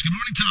reached out to us. Good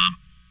morning, Tom.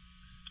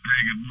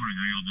 Hey, good morning.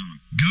 How y'all doing?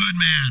 Good,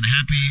 man.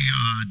 Happy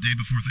day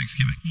before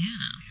Thanksgiving.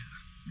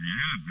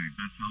 Yeah, big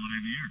best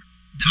holiday of the year.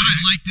 I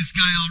like this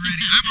guy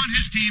already. I'm on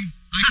his team.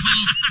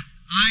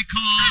 I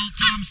call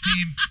Tom's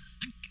team.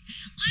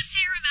 Let's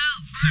hear him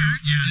out first. So,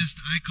 yeah.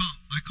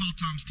 I call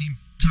Tom's team.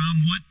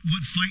 Tom,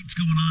 what fight's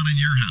going on in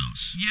your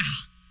house? Yeah.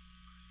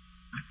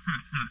 We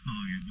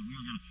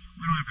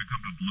don't have to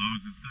come to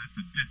blows. It's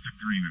a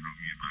disagreement on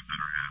me and my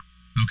better half.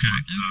 Okay.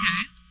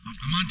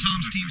 I'm on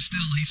Tom's team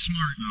still. He's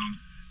smart. So,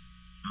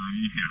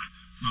 yeah.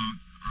 So,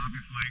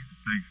 obviously,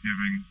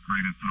 Thanksgiving,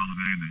 greatest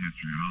holiday in the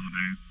history of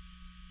holidays.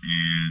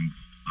 And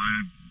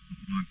I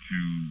want to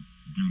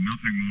do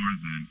nothing more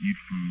than eat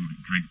food,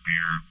 drink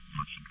beer,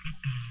 watch some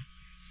football.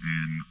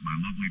 And my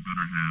lovely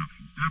better half,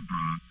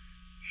 Deborah,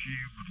 she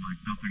would like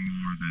nothing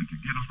more than to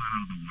get all that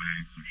out of the way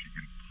so she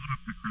can put up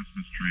the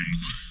Christmas tree,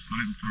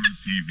 put it in front of the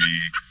TV,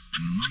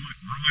 and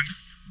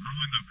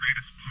ruin the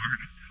greatest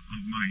part of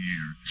my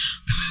year.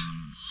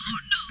 Oh,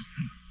 no.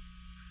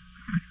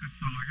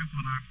 So I guess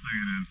what I'm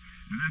saying is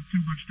that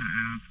too much to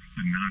ask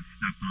to not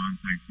step on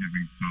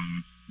Thanksgiving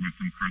toes with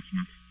some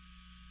Christmas?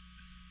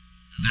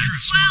 You're a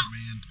smart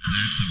man.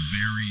 That's a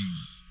very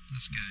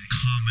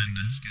common.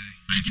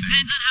 It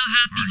depends on how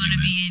happy you want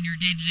to be in your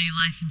day-to-day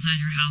life inside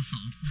your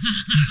household.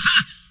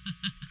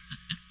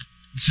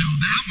 So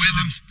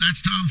that's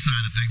Tom's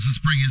side of things.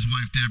 Let's bring his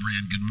wife Deborah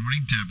in. Good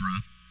morning,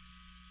 Deborah.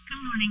 Good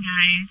morning,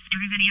 guys.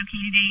 Everybody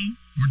okay today?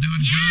 We're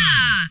doing good.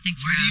 Yeah, thanks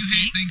for Why do you asking.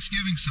 hate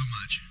Thanksgiving so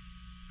much?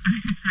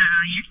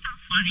 You're so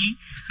funny.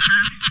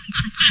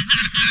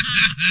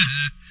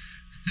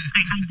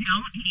 I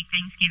don't hate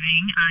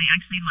Thanksgiving. I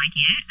actually like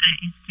it.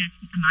 It's just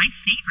my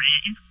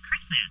favorite is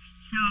Christmas.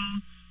 So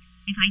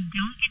if I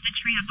don't get the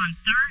tree up on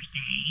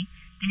Thursday,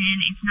 then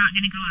it's not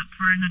going to go up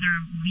for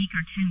another week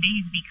or 10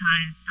 days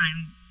because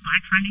I'm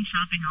Black Friday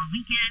shopping all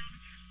weekend.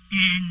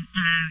 And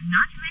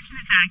not to mention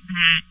the fact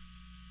that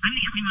I'm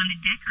the only one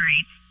that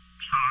decorates,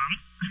 Tom.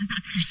 And I'm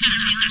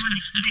the only one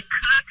that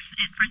cooks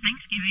for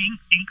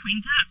Thanksgiving and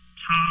cleans up,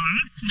 Tom.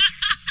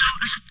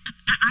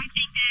 So I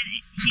think that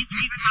his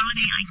favorite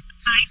holiday,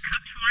 I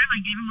cooked for him, I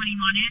gave him what he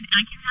wanted, and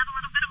I can have a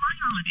little bit of my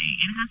holiday.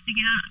 It has to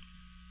get up.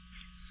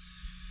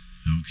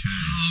 Okay.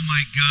 Oh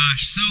my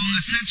gosh. So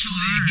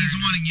essentially he's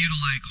wanting you to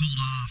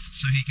hold off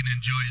so he can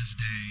enjoy his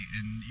day,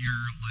 and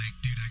you're like,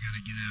 dude, I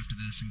gotta get after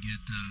this and get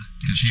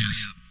Because she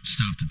has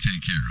stuff to take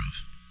care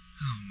of.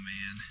 Oh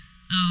man.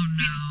 Oh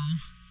no.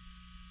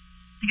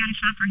 I gotta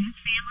shop for his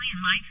family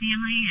and my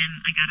family,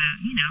 and I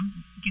gotta,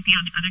 get the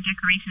other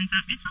decorations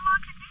up. It's a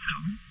lot to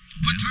do.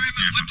 What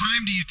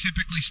time do you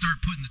typically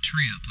start putting the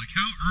tree up? Like,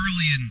 how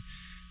early in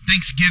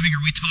Thanksgiving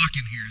are we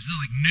talking here? Is it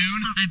like noon?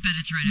 I bet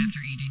it's right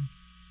after eating.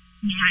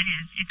 Yeah, it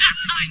is. It's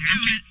after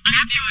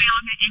we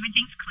all get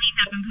everything's cleaned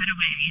up and put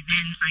away,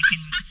 then I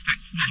can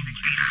start sneaking the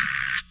tree up.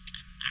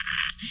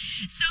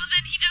 So then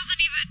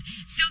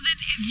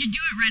if you do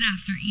it right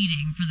after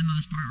eating, for the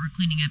most part, or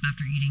cleaning up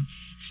after eating,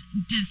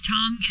 does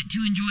Tom get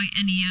to enjoy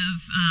any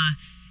of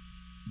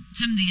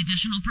some of the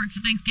additional perks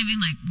of Thanksgiving,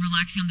 like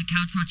relaxing on the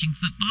couch watching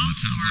football? Well,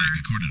 it sounds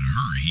like, according to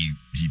her, he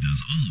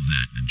does all of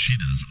that, and she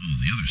does all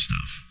the other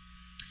stuff.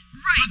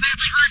 Right. But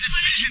that's her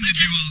decision to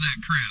do all that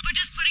crap. But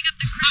just putting up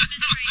the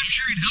Christmas tree I'm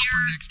sure he'd help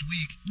her next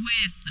week.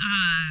 with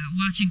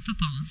watching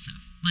football and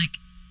stuff.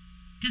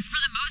 Because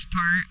for the most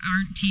part,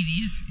 aren't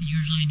TVs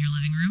usually in your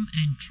living room,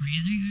 and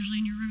trees are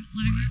usually in your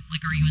living room? Like,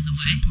 are you in the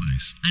way? Same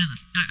place. I know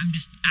this. I'm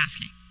just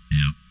asking.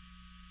 Yep.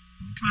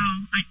 Okay.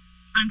 Well,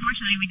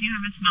 unfortunately, we do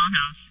have a small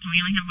house, and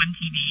we only have one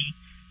TV.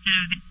 So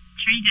the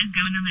tree does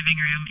go in the living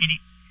room, and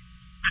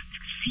a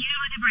few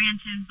of the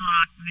branches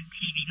block the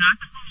TV. Not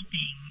the whole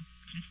thing,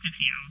 just a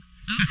few.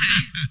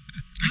 Okay.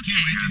 I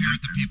can't wait to hear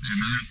what the people and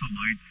say. there's the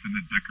lights and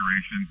the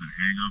decorations that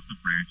hang off the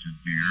branches,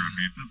 dear. I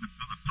mean, it doesn't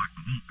block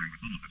the whole thing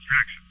with little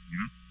distractions, you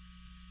know?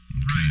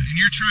 Right, and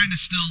you're trying to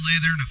still lay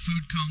there in a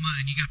food coma,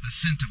 and you got the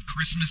scent of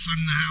Christmas on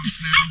the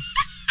house now.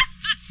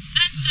 The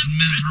scent This is of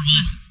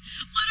miserable. Christmas.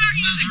 What are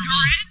you, the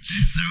Grinch?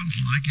 It sounds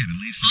like it. At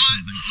least it's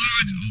something.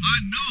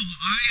 No,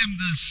 I am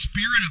the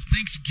spirit of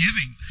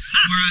Thanksgiving,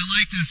 where I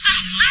like to sit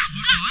and watch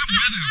football. I'm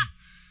with him.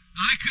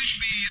 I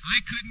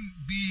couldn't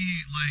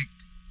be like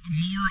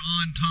more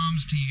on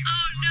Tom's team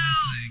on this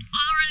thing.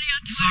 Already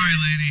on Twitter. Sorry,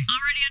 lady.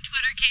 Already on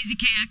Twitter,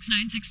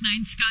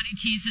 KZKX969. Scotty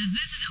T says,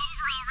 "This is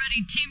over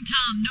already. Team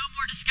Tom, no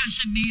more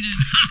discussion needed."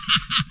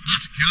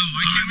 Let's go.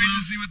 I can't wait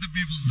to see what the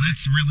people say.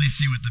 Let's really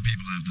see what the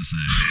people have to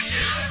say.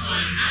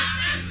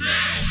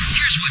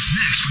 Here's what's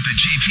next with the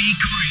JP,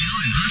 Coriel,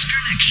 and Husker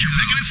Nick show.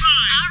 Pick a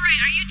side. All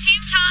right, are you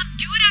Team Tom?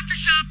 Do it after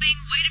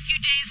shopping. Wait a few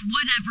days,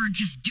 whatever.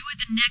 Just do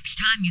it the next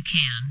time you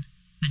can,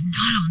 but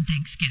not on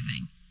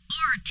Thanksgiving.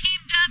 Or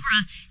Team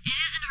Deborah, it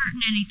isn't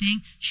hurting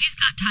anything. She's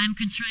got time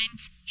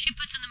constraints. She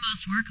puts in the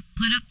most work.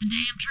 Put up the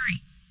damn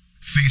tree.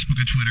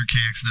 Facebook and Twitter,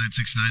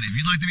 KX969. If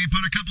you'd like to be a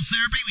part of couples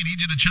therapy, we need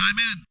you to chime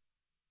in.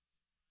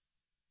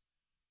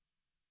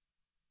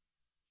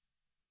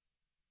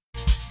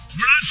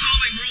 We're not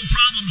solving world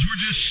problems. We're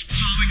just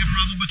solving a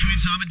problem between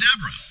Tom and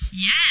Deborah.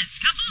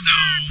 Yes, Couples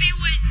Therapy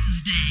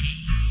Wednesday.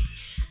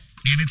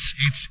 And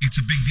it's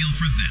a big deal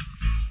for them.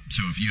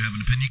 So if you have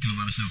an opinion, you can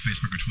let us know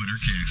Facebook or Twitter,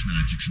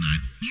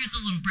 KX969. Here's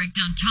a little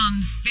breakdown.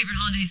 Tom's favorite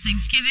holiday is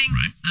Thanksgiving.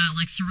 Right.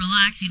 Likes to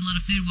relax, eat a lot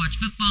of food, watch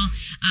football.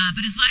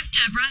 But his wife,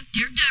 Deborah,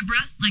 dear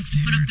Deborah, likes to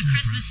put up the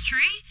Christmas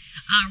tree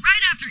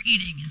right after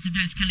eating, and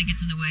sometimes kind of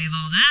gets in the way of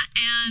all that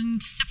and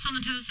steps on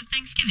the toes of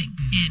Thanksgiving,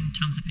 in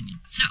Tom's opinion.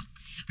 So,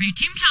 are you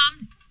Team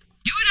Tom?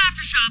 Do it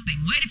after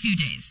shopping. Wait a few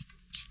days.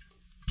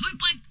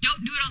 Point blank,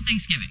 don't do it on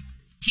Thanksgiving.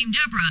 Team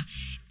Deborah,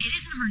 it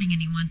isn't hurting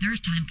anyone.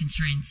 There's time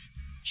constraints.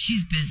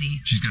 She's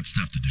busy. She's got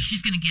stuff to do.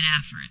 She's going to get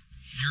after it.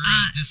 You're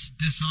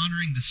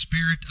dishonoring the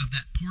spirit of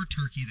that poor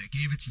turkey that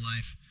gave its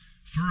life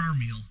for our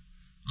meal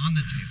on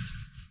the table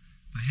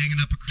by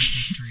hanging up a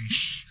Christmas tree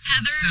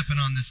and stepping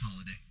on this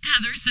holiday.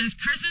 Heather says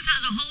Christmas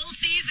has a whole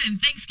season.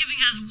 Thanksgiving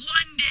has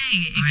one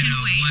day. It I can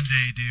know, wait. one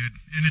day, dude.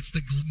 And it's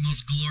the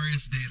most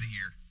glorious day of the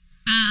year.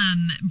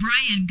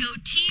 Brian, go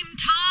Team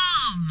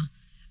Tom.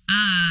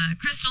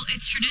 Crystal,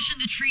 it's tradition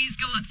the trees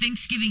go up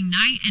Thanksgiving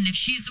night, and if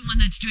she's the one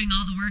that's doing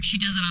all the work, she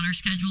does it on her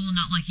schedule, and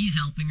not like he's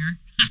helping her.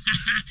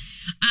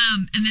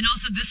 And then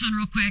also this one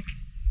real quick.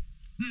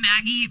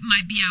 Maggie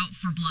might be out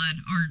for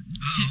blood, or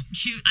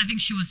I think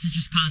she wants to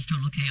just cause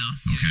total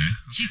chaos. Okay.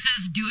 She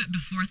says do it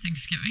before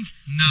Thanksgiving.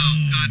 No,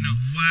 God, no.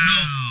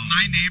 Wow. No,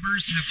 my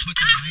neighbors have put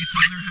the lights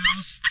on their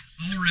house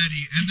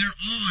already, and they're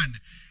on.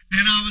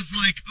 And I was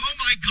like, oh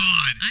my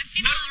God, I've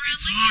seen what all are we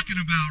around talking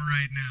about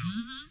right now?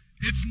 Mm-hmm.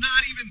 It's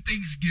not even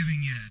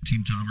Thanksgiving yet.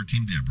 Team Tom or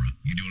Team Deborah.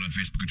 You can do it on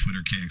Facebook or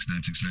Twitter,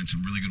 KX969.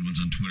 Some really good ones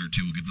on Twitter,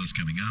 too. We'll get those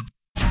coming up.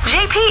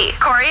 JP,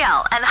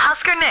 Coriel, and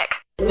Husker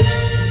Nick.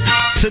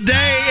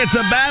 Today, it's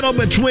a battle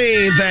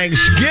between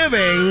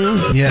Thanksgiving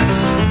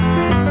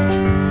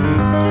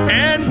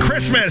and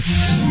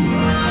Christmas.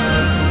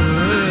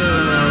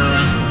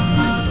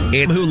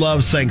 And who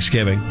loves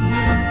Thanksgiving?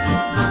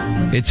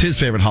 It's his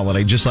favorite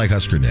holiday, just like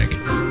Husker Nick.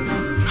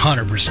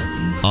 100%.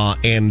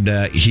 And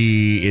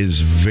he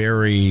is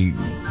very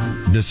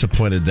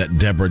disappointed that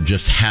Deborah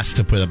just has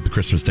to put up the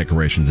Christmas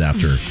decorations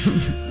after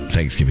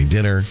Thanksgiving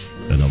dinner,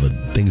 and all the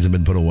things have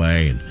been put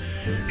away, and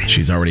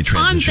she's already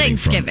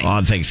transitioning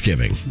on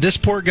Thanksgiving. This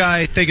poor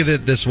guy, think of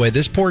it this way.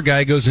 This poor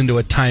guy goes into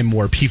a time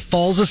warp. He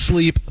falls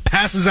asleep,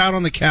 passes out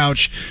on the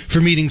couch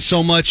from eating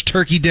so much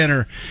turkey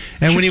dinner,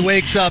 and when he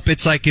wakes up,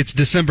 it's like it's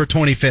December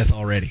 25th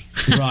already.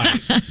 Right.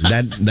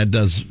 That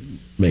does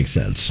make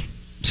sense.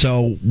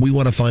 So we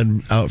want to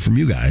find out from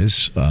you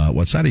guys,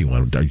 what side do you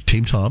want? Are you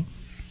Team Tom?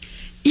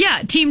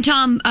 Yeah, Team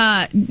Tom,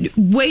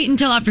 wait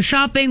until after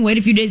shopping. Wait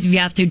a few days if you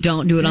have to.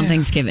 Don't do it on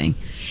Thanksgiving.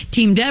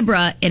 Team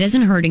Deborah, it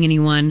isn't hurting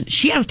anyone.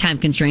 She has time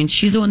constraints.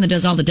 She's the one that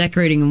does all the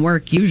decorating and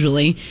work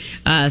usually.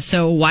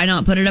 So why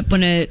not put it up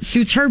when it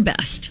suits her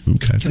best?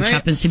 Okay. Which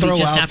happens to be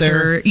just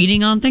after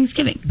eating on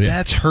Thanksgiving. Yeah.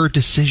 That's her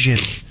decision.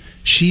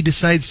 She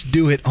decides to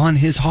do it on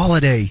his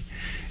holiday.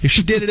 If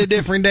she did it a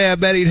different day, I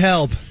bet he'd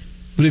help.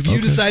 But if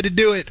you decide to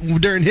do it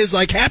during his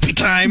happy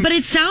time, but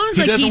it sounds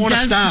he like doesn't want to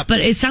stop.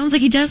 But it sounds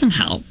like he doesn't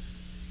help.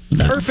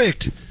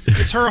 Perfect.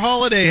 It's her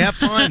holiday. Have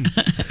fun.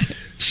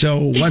 So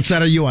what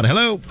side are you on?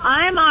 Hello.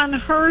 I'm on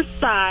her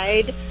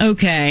side.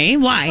 Okay.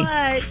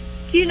 Why?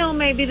 But,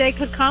 maybe they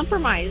could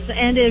compromise.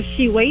 And if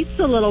she waits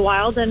a little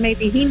while, then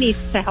maybe he needs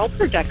to help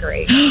her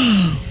decorate.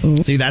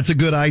 See, that's a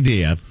good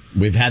idea.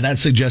 We've had that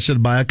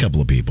suggested by a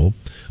couple of people.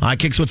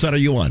 Kix, what side are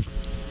you on?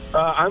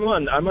 I'm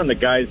on the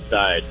guy's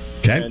side.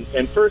 Okay.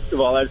 And first of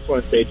all, I just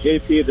want to say,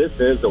 JP, this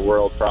is a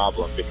world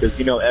problem because,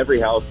 every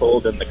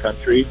household in the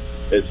country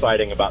is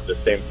fighting about the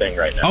same thing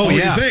right now. Oh,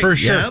 yeah, for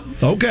sure. Yeah.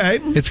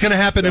 Okay. It's going to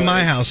happen in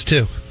my house,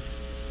 too.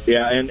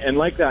 Yeah, and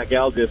like that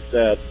gal just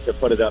said, to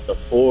put it up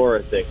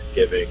before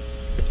Thanksgiving,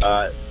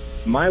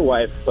 my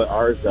wife put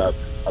ours up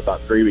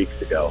about 3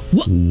 weeks ago.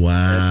 Wow.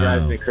 And it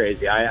drives me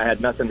crazy. I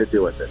had nothing to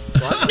do with it.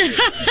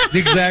 So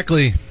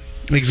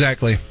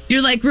Exactly.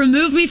 You're like,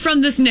 remove me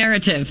from this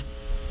narrative.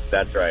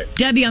 that's right.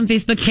 Debbie on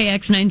Facebook,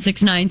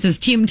 KX969, says,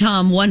 Team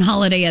Tom, one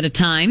holiday at a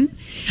time.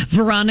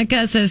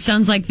 Veronica says,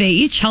 sounds like they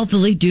each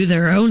healthily do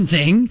their own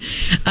thing.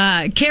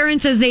 Karen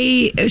says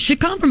they should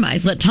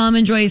compromise. Let Tom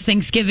enjoy his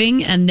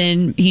Thanksgiving, and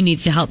then he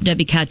needs to help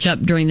Debbie catch up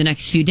during the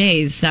next few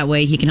days. That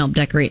way he can help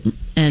decorate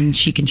and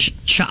she can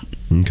shop.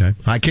 Okay.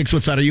 Hi, Kix.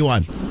 What side are you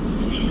on?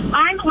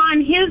 I'm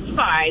on his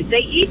side. They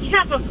each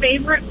have a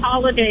favorite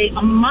holiday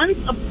a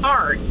month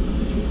apart.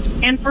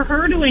 And for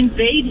her to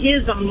invade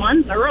his a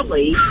month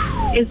early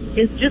is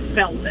just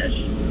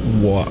selfish.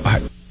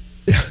 What?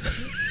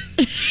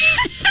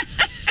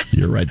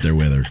 You're right there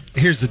with her.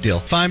 Here's the deal.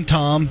 If I'm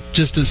Tom,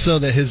 just so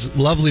that his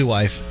lovely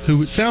wife,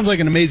 who sounds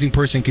like an amazing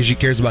person because she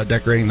cares about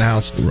decorating the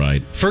house,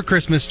 right, for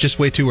Christmas, just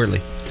way too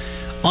early.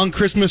 On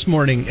Christmas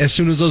morning, as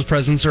soon as those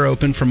presents are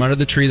open from under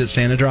the tree that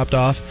Santa dropped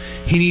off,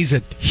 he needs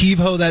to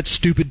heave-ho that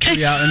stupid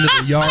tree out into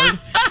the yard.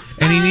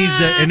 And he needs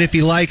to, and if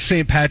he likes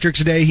St.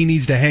 Patrick's Day, he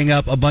needs to hang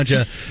up a bunch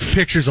of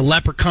pictures of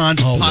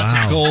leprechauns, pots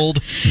of gold,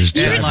 You're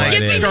skipping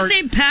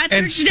St.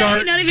 Patrick's Day,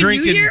 not even New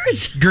drinking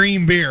Year's?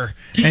 green beer,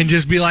 and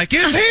just be like,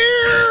 "It's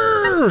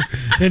here!"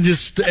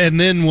 and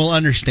then we'll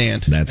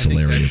understand. That's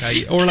hilarious.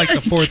 Or like the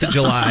 4th of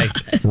July.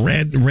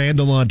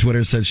 Randall on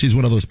Twitter said she's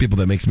one of those people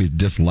that makes me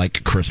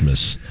dislike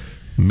Christmas.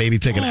 Maybe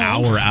take an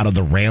hour out of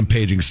the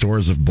rampaging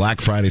stores of Black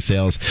Friday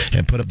sales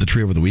and put up the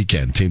tree over the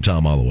weekend. Team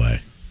Tom all the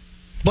way.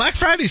 Black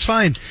Friday's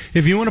fine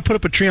if you want to put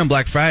up a tree on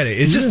Black Friday.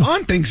 It's just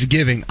on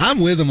Thanksgiving.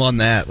 I'm with him on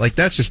that. Like,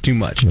 that's just too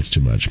much. That's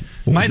too much.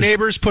 My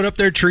neighbors put up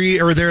their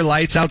tree or their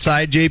lights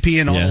outside, JP,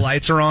 and all the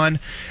lights are on.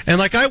 And,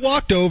 like, I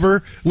walked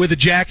over with a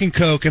Jack and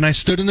Coke, and I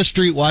stood in the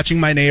street watching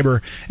my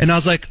neighbor, and I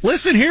was like,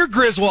 listen here,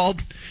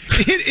 Griswold.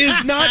 It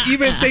is not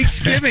even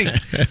Thanksgiving.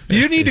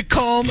 You need to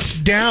calm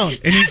down.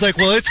 And he's like,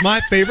 well, it's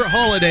my favorite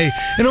holiday.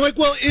 And I'm like,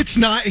 well, it's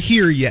not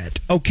here yet.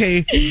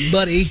 Okay,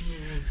 buddy.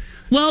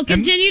 Well,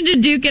 continue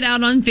to duke it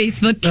out on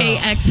Facebook,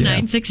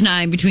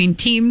 KX969, between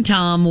Team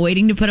Tom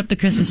waiting to put up the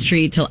Christmas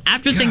tree till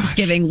after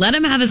Thanksgiving. Let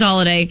him have his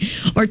holiday.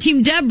 Or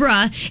Team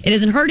Deborah, it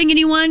isn't hurting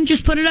anyone.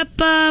 Just put it up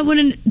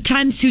when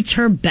time suits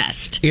her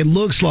best. It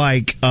looks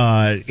like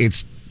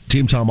it's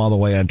Team Tom all the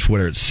way on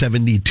Twitter at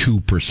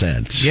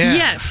 72%. Yeah.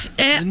 Yes.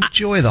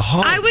 Enjoy the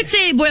holiday. I would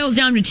say it boils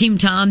down to Team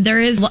Tom.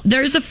 There's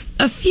a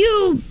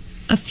few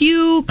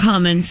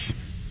comments.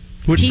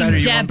 Which Team side are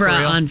you Deborah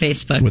on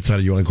Facebook. What side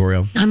are you on,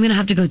 Coriel? I'm going to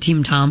have to go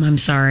Team Tom. I'm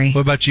sorry. What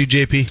about you,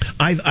 JP?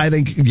 I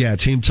think,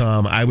 Team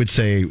Tom. I would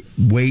say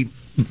wait.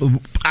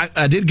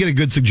 I did get a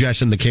good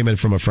suggestion that came in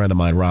from a friend of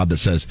mine, Rob, that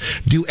says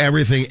do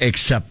everything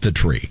except the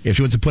tree. If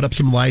she wants to put up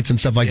some lights and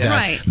stuff like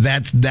that,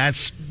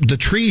 that's the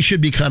tree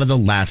should be kind of the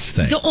last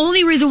thing. The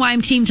only reason why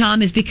I'm Team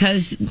Tom is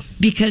because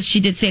she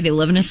did say they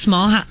live in a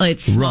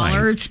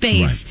smaller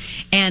space,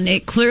 and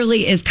it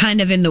clearly is kind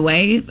of in the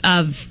way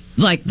of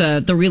like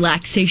the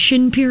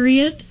relaxation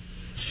period.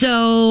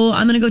 So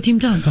I'm going to go Team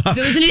Tom. If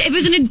it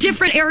was in a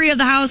different area of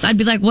the house, I'd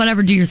be like,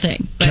 whatever, do your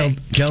thing.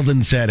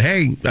 Keldon said,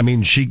 hey, I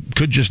mean, she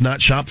could just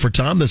not shop for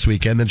Tom this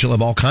weekend, then she'll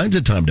have all kinds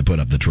of time to put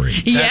up the tree.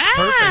 That's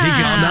perfect.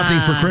 He gets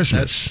nothing for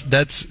Christmas.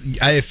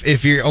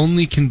 If you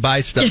only can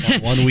buy stuff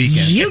on one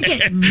weekend. You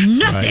get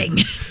nothing.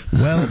 Right.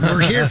 Well,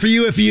 we're here for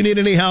you if you need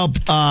any help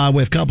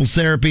with couples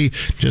therapy.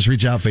 Just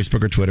reach out,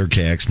 Facebook or Twitter,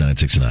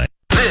 KX969.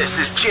 This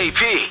is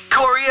JP,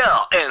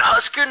 Coriel, and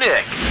Husker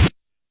Nick.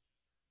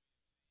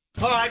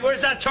 All right,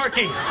 where's that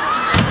turkey?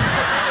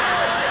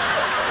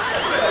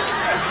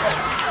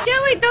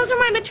 Dilly, those are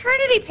my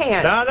maternity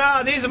pants.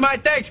 No, these are my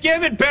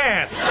Thanksgiving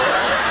pants.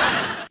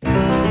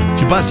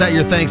 Did you bust out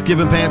your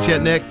Thanksgiving pants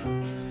yet, Nick?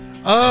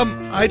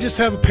 I just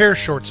have a pair of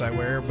shorts I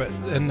wear,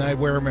 and I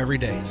wear them every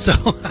day. So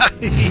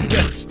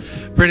that's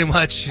pretty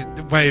much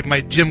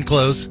my gym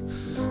clothes.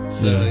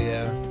 So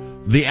yeah.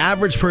 The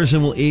average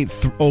person will eat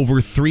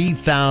over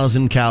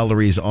 3,000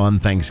 calories on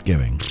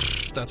Thanksgiving.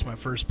 That's my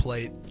first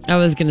plate. I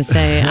was going to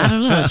say, I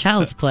don't know,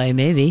 child's play,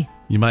 maybe.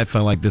 You might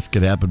feel like this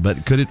could happen,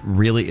 but could it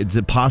really? Is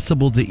it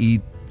possible to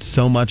eat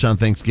so much on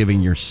Thanksgiving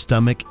your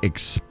stomach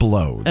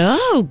explodes?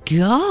 Oh,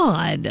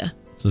 God.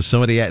 So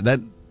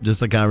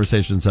just a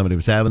conversation somebody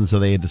was having, so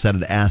they had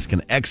decided to ask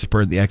an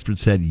expert. The expert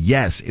said,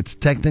 yes, it's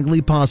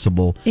technically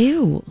possible.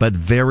 Ew. But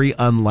very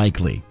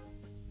unlikely.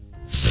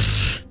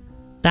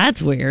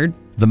 That's weird.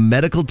 The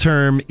medical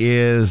term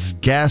is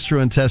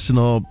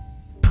gastrointestinal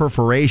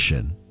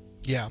perforation.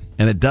 Yeah.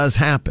 And it does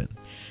happen.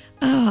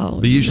 Oh,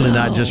 but usually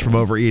not just from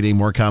overeating.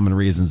 More common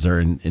reasons are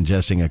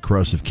ingesting a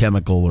corrosive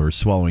chemical or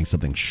swallowing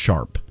something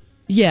sharp.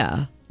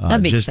 Yeah,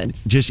 that makes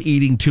sense. Just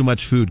eating too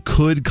much food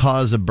could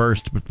cause a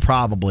burst, but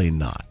probably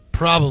not.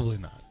 Probably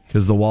not.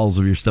 Because the walls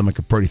of your stomach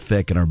are pretty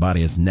thick and our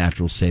body has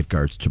natural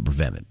safeguards to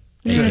prevent it.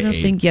 Yeah, I don't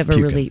think you ever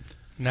really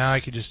now I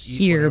could just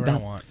hear whatever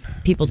about I want.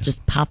 People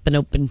just popping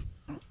open.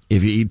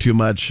 If you eat too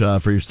much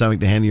for your stomach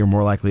to handle, you're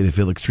more likely to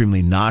feel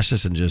extremely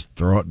nauseous and just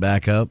throw it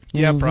back up.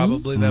 Yeah,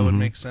 probably. That would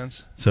make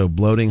sense. So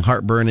bloating,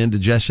 heartburn,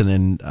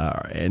 indigestion,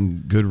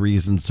 and good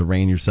reasons to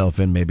rein yourself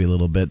in maybe a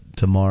little bit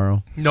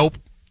tomorrow. Nope.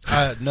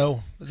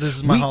 No, this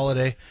is my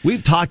holiday.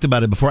 We've talked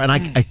about it before, and I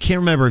can't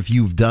remember if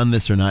you've done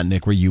this or not,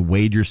 Nick, where you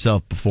weighed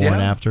yourself before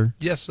and after.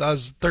 Yes, I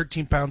was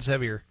 13 pounds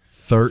heavier.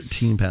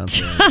 13 pounds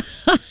heavier.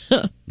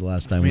 The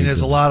last time. I mean,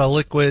 there's a lot of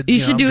liquids. You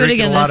should do it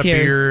again a lot this of year.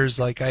 beers.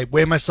 Like, I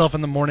weigh myself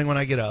in the morning when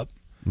I get up.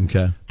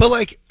 Okay. But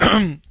like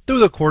through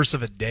the course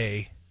of a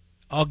day,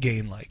 I'll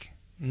gain like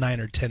 9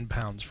 or 10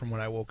 pounds from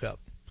when I woke up.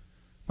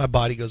 My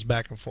body goes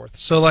back and forth.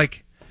 So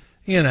like,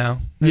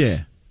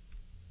 is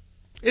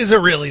it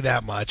really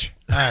that much?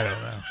 I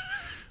don't know.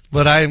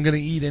 But I am going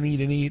to eat and eat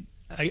and eat.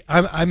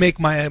 I make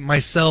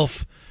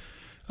myself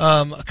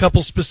a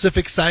couple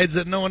specific sides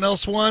that no one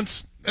else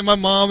wants. And my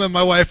mom and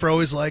my wife are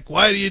always like,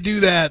 "Why do you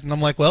do that?" And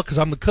I'm like, "Well, because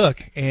I'm the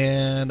cook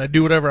and I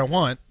do whatever I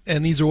want,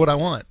 and these are what I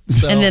want."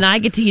 So, and then I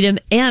get to eat them,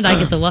 and I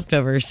get the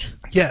leftovers.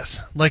 Yes,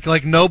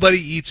 like nobody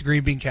eats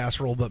green bean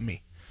casserole but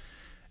me,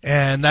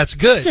 and that's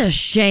good. It's a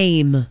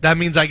shame. That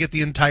means I get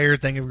the entire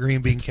thing of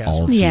green bean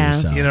casserole. All to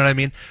yourself. You know what I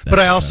mean? But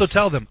I also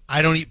tell them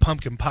I don't eat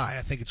pumpkin pie.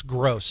 I think it's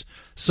gross.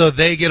 So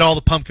they get all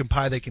the pumpkin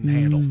pie they can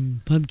handle.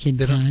 Pumpkin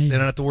They pie. don't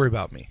have to worry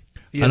about me.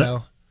 You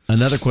know.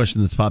 Another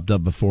question that's popped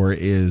up before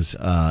is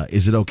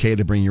it okay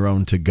to bring your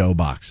own to-go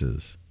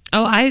boxes?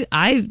 Oh, I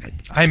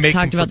make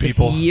talked them about for this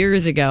people.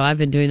 years ago. I've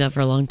been doing that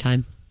for a long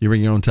time. You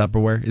bring your own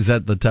Tupperware? Is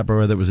that the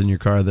Tupperware that was in your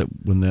car that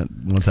when that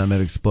one time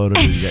it exploded,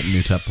 or you got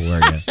new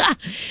Tupperware yet?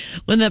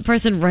 When that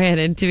person ran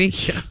into me,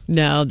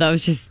 no, that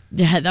was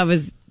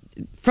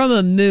from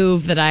a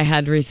move that I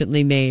had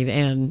recently made,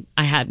 and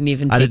I hadn't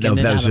even I taken didn't know if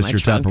it that out was of just my your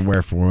trunk.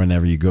 Tupperware for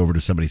whenever you go over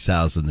to somebody's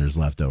house and there's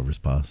leftovers,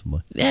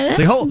 possibly. Yeah.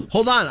 Say,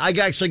 hold on, I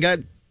actually got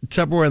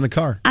Tupperware in the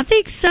car. I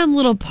think some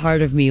little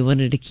part of me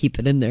wanted to keep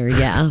it in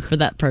there, for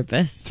that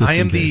purpose. I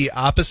am the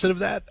opposite of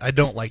that. I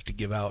don't like to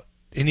give out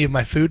any of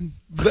my food.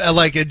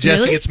 Like Jesse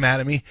Really? gets mad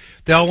at me.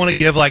 They all want to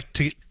give like,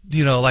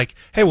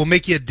 hey, we'll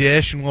make you a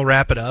dish and we'll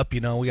wrap it up.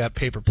 We got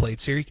paper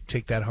plates here. You can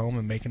take that home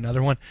and make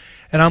another one.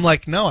 And I'm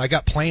like, no, I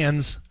got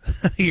plans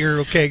here.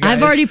 Okay, guys.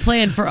 I've already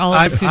planned for all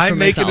of this food for I'm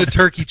making myself. a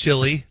turkey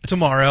chili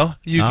tomorrow.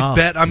 You can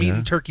bet I'm yeah.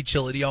 eating turkey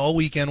chili all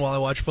weekend while I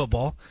watch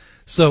football.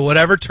 So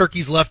whatever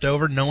turkey's left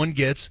over, no one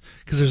gets,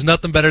 because there's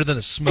nothing better than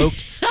a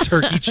smoked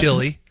turkey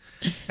chili.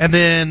 And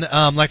then,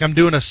 I'm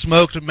doing a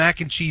smoked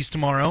mac and cheese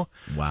tomorrow.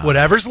 Wow.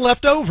 Whatever's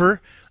left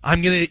over,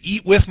 I'm going to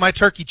eat with my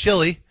turkey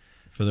chili.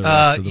 For the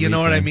rest of the you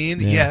know what I weekend.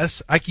 mean? Yeah.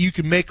 Yes. You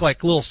can make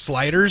like little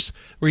sliders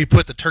where you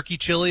put the turkey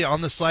chili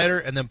on the slider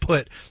and then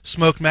put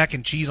smoked mac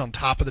and cheese on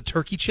top of the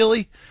turkey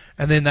chili.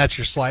 And then that's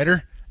your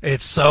slider.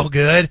 It's so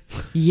good.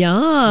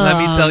 Yum. Let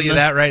me tell you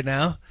that right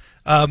now.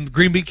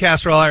 Green bean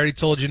casserole, I already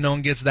told you, no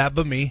one gets that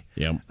but me.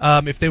 Yep.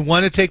 If they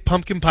want to take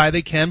pumpkin pie,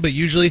 they can, but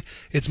usually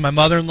it's my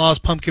mother-in-law's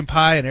pumpkin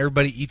pie, and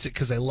everybody eats it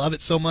because they love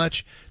it so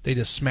much. They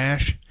just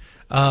smash.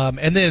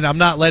 And then I'm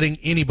not letting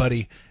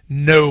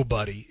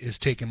nobody is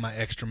taking my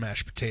extra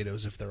mashed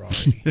potatoes if they're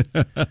already.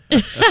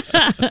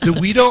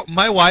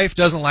 My wife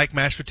doesn't like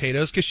mashed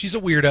potatoes because she's a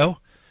weirdo.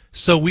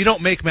 So we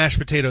don't make mashed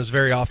potatoes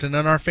very often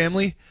in our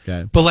family.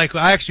 Okay. But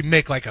I actually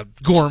make like a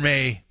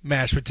gourmet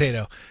mashed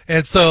potato.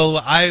 And so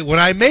when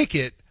I make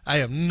it,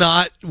 am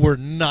not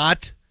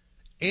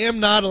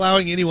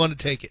allowing anyone to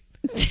take it.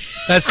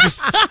 That's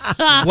just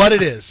what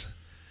it is.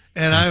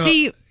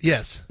 And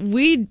yes.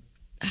 We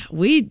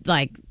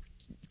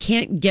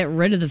can't get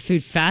rid of the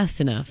food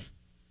fast enough.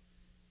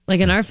 Like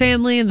in our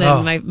family, and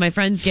then my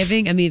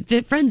Friendsgiving. I mean,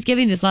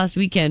 Friendsgiving this last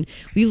weekend,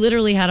 we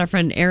literally had our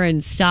friend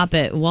Aaron stop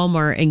at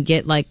Walmart and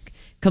get like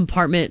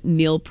compartment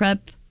meal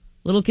prep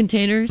little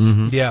containers.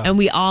 Mm-hmm. Yeah. And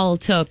we all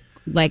took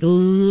like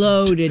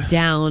loaded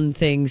down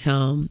things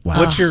home. Wow.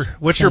 What's your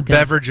good.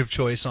 beverage of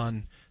choice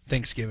on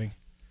Thanksgiving?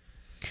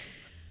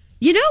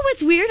 You know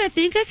what's weird? I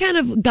think I kind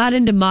of got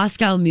into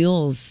Moscow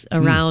Mules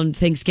around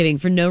Thanksgiving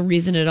for no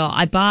reason at all.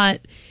 I bought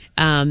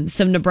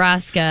some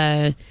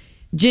Nebraska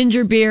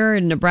ginger beer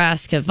and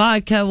Nebraska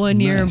vodka one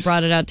year and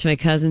brought it out to my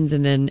cousins,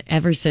 and then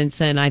ever since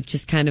then I've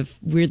just kind of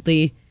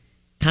weirdly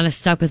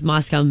stuck with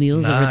Moscow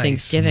Mules over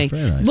Thanksgiving.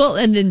 Very nice. Well,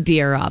 and then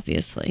beer,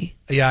 obviously.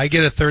 Yeah, I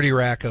get a 30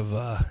 rack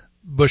of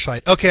Busch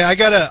Light. Okay, I'm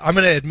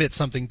gonna admit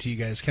something to you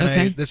guys. Can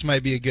I? This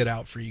might be a good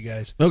out for you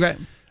guys. Okay.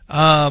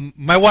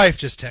 My wife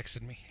just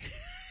texted me.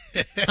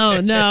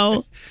 Oh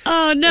no!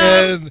 Oh no!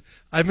 And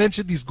I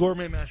mentioned these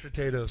gourmet mashed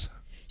potatoes.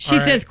 She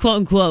says, "quote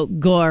unquote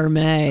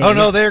gourmet." Oh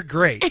no, they're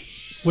great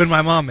when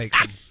my mom makes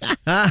them.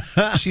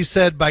 She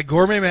said, "By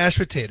gourmet mashed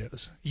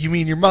potatoes, you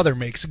mean your mother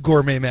makes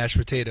gourmet mashed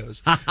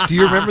potatoes? Do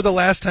you remember the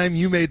last time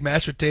you made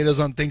mashed potatoes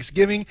on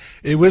Thanksgiving?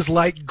 It was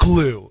like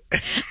glue."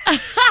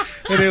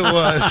 And it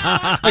was.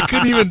 I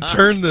couldn't even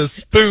turn the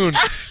spoon.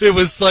 It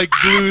was like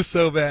glue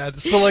so bad.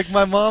 So like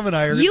my mom and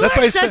I are. You that's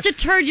are why such a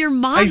turd. Your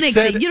mom makes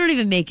it. You don't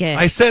even make it.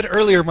 I said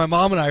earlier, my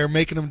mom and I are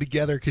making them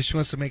together because she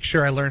wants to make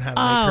sure I learn how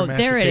to make her mashed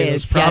there it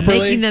potatoes is. properly.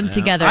 Yeah, making them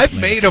together. I've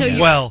made them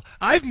well.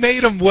 I've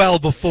made them well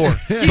before,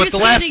 So but the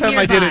last time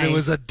I did it, nearby. it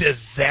was a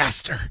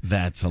disaster.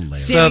 That's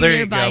hilarious. So there you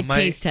nearby go.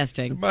 taste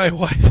testing. My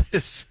wife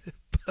is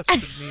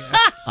busted me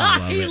out.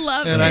 I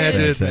love And it. I had to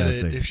admit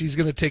Fantastic. it. If she's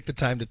going to take the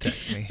time to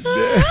text me.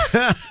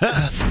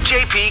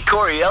 JP,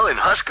 Coriel, and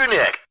Husker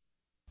Nick.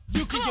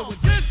 You can get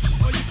with this,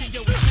 or you can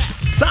get with that.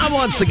 Tom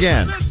once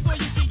again.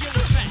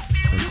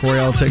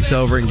 Coriel takes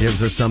over and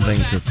gives us something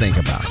to think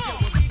about.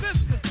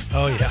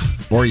 Oh, yeah.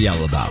 Or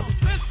yell about.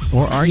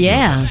 Or argue.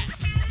 Yeah.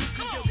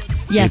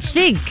 Yeah, It's-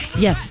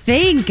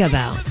 think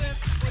about.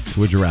 It's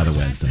Would You Rather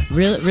Wednesday.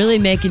 Really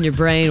making your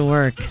brain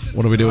work.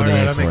 What are we doing All right,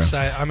 today, I'm Coriel?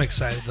 excited. I'm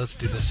excited. Let's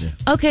do this.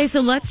 Okay, so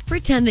let's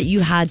pretend that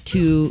you had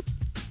to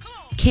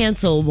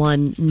cancel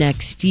one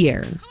next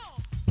year.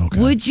 Okay.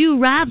 Would you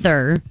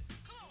rather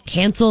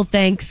cancel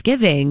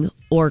Thanksgiving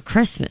or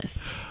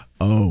Christmas?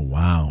 Oh,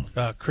 wow.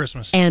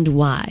 Christmas. And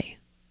why?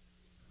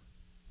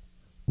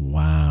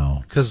 Wow.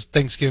 Because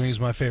Thanksgiving is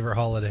my favorite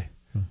holiday.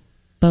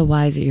 But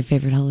why is it your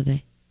favorite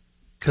holiday?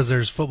 Because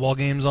there's football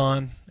games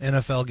on,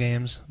 NFL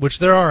games, which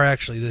there are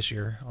actually this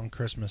year on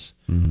Christmas.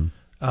 Mm-hmm.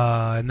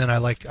 And then I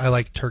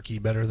like turkey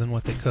better than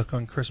what they cook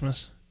on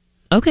Christmas.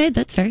 Okay,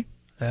 that's fair.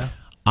 Yeah.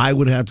 I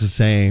would have to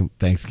say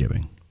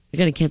Thanksgiving. You're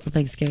going to cancel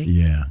Thanksgiving?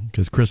 Yeah,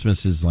 because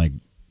Christmas is like,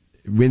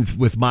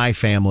 with my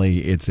family,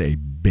 it's a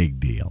big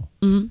deal.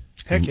 Mm-hmm.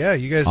 Heck yeah,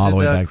 you guys All the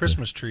way back did to-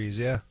 Christmas trees,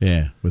 yeah.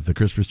 Yeah, with the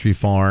Christmas tree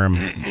farm,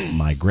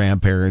 my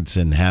grandparents,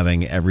 and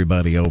having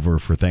everybody over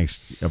for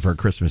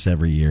Christmas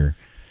every year.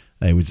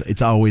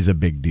 It's always a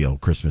big deal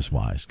Christmas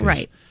wise,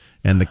 Right?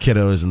 And the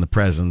kiddos and the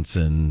presents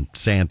and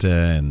Santa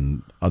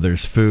and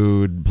others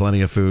food,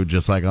 plenty of food,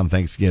 just like on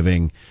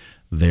Thanksgiving.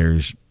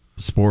 There's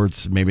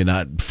sports, maybe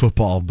not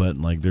football, but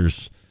like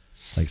there's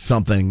like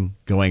something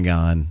going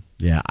on.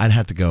 Yeah, I'd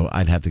have to go.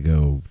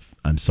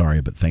 I'm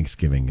sorry, but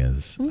Thanksgiving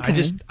is. I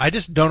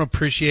just don't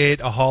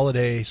appreciate a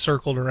holiday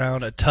circled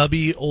around a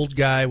tubby old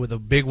guy with a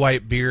big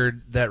white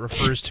beard that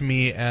refers to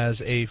me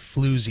as a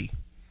floozy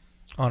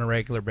on a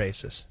regular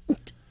basis.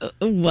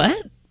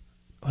 What?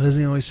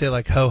 Doesn't he always say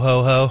like ho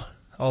ho ho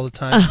all the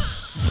time?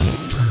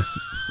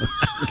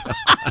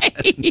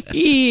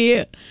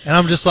 And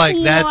I'm just like,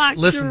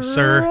 listen,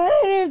 sir.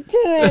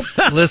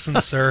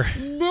 Listen, sir.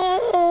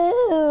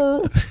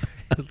 No.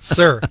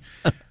 Sir,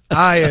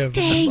 I am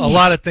Dang a it.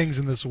 lot of things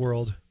in this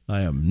world.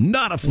 I am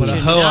not a But a floozy.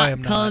 hoe, I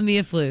am Calling not. me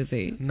a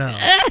floozy. No.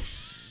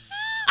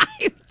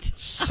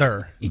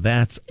 Sir.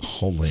 That's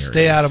hilarious.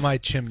 Stay out of my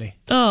chimney.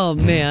 Oh,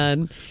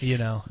 man. You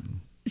know.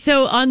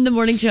 So on the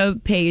morning show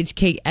page,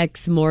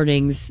 KX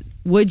Mornings,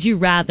 Would You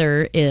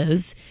Rather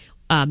is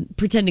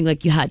pretending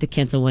like you had to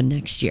cancel one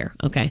next year.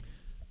 Okay.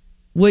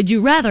 Would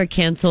you rather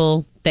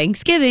cancel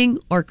Thanksgiving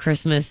or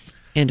Christmas,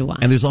 and why?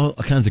 And there's all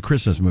kinds of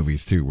Christmas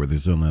movies too, where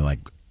there's only like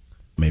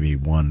maybe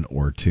one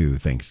or two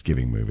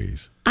Thanksgiving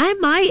movies. I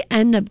might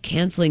end up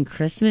canceling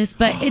Christmas,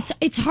 but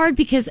it's hard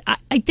because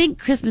I think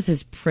Christmas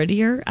is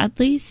prettier, at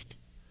least.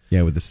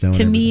 Yeah, with the snow.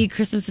 To and me,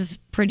 Christmas is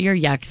prettier.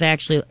 Yeah,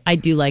 because I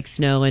do like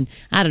snow and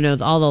I don't know,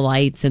 all the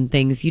lights and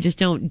things. You just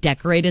don't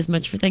decorate as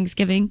much for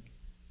Thanksgiving.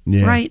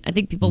 Yeah. Right? I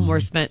think people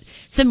spend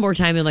more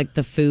time in like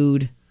the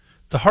food.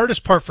 The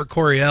hardest part for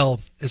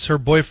Coriel is her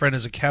boyfriend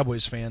is a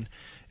Cowboys fan,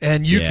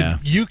 and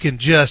you can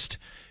just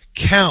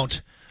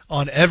count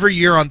on every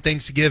year on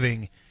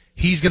Thanksgiving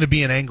he's going to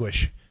be in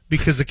anguish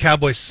because the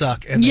Cowboys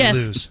suck and they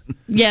lose.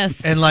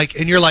 Yes. And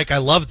you're like, I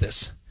love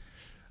this.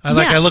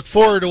 I look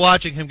forward to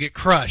watching him get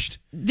crushed.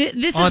 This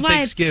is on why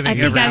Thanksgiving I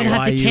think I would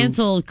have to Why you-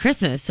 cancel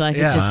Christmas so I could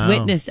Yeah. just Wow.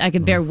 witness. I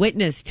could bear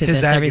witness to His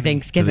this every agony.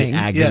 Thanksgiving. the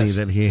agony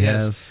that he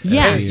has.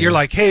 Yeah. Hey, you're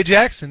like, hey,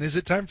 Jackson, is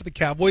it time for the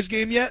Cowboys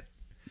game yet?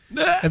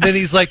 And then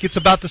he's like, it's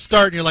about to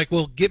start. And you're like,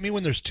 well, get me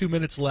when there's 2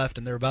 minutes left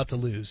and they're about to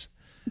lose.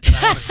 And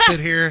I want to sit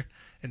here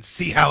and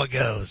see how it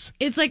goes.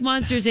 It's like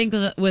Monsters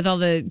Inc. with all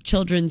the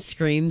children's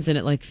screams and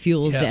it like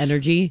fuels the Yes.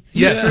 energy.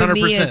 Yes, For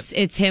me, 100%.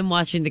 it's him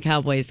watching the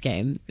Cowboys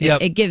game.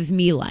 Yep. It gives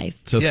me life.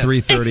 So Yes.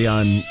 3:30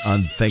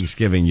 on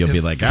Thanksgiving, you'll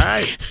be like, all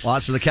right,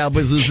 watching the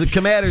Cowboys lose the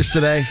Commanders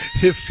today.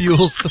 It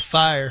fuels the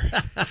fire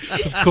of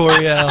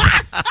Coriel.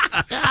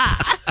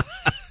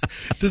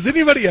 Does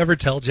anybody ever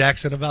tell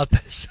Jackson about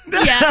this?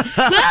 Yeah.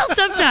 Well,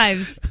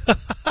 sometimes.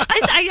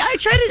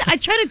 I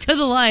try to toe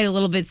the line a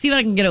little bit, see what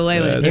I can get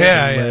away with.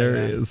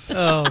 Hilarious.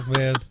 Oh,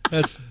 man.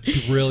 That's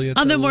brilliant.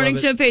 On the I love morning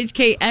it. show page,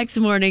 KX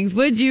Mornings,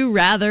 Would You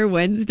Rather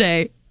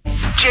Wednesday?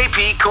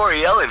 JP,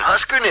 Coriel, and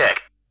Husker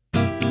Nick.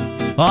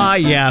 Ah,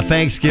 yeah,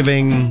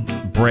 Thanksgiving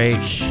break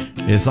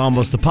is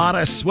almost upon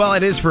us. Well,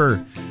 it is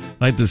for,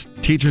 like, the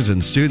teachers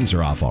and students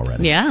are off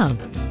already. Yeah.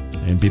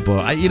 And people,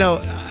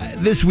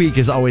 this week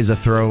is always a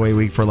throwaway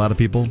week for a lot of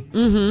people.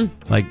 Mm-hmm.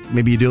 Like,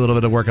 maybe you do a little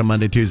bit of work on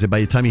Monday, Tuesday. By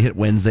the time you hit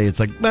Wednesday,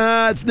 it's like,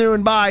 it's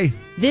noon, bye.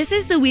 This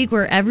is the week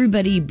where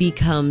everybody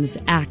becomes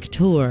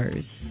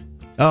actors.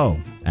 Oh,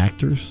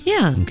 actors?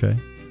 Yeah. Okay.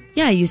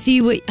 Yeah, you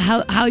see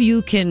how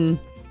you can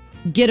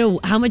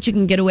how much you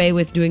can get away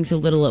with doing so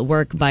little at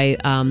work by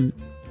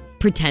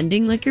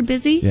pretending like you're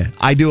busy. Yeah.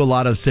 I do a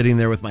lot of sitting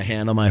there with my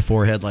hand on my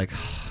forehead, like,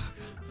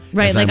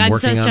 Right, as like I'm so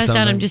working on stressed out.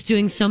 I'm something. just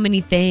doing so many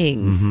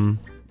things.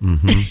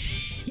 Mm-hmm.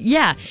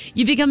 Yeah,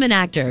 you become an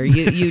actor.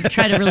 You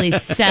try to really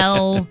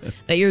sell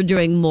that you're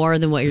doing more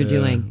than what you're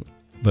doing.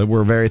 But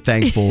we're very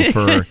thankful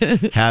for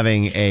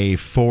having a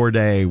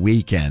 4-day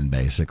weekend,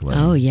 basically.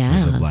 Oh, yeah.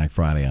 Because of Black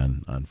Friday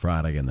on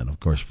Friday, and then, of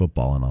course,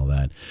 football and all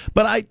that.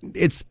 But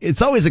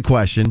it's always a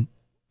question,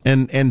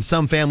 And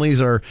some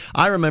families are.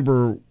 I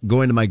remember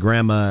going to my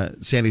grandma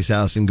Sandy's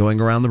house and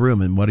going around the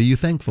room and what are you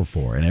thankful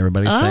for? And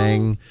everybody's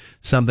saying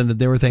something that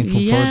they were thankful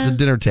for at the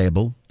dinner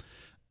table.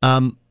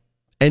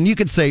 And you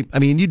could say, I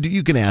mean,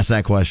 you can ask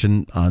that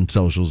question on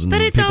socials, and but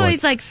it's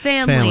always like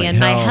family and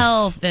my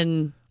health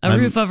and a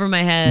roof over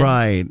my head.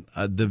 Right.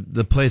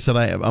 The place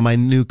that my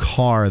new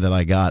car that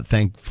I got,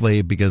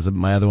 thankfully, because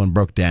my other one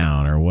broke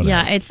down or whatever.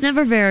 Yeah, it's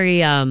never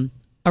very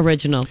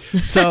original.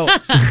 So,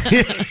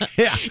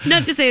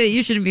 not to say that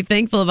you shouldn't be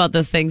thankful about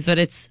those things, but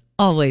it's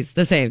always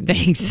the same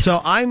things. So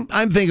I'm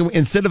thinking,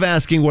 instead of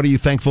asking what are you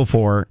thankful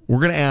for, we're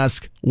going to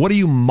ask what are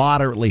you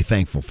moderately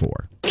thankful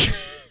for,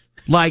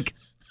 like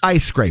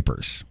ice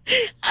scrapers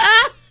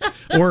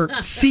or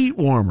seat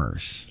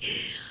warmers.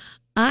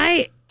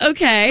 I'm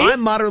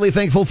moderately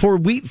thankful for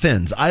Wheat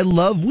Thins. I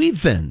love Wheat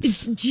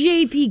Thins.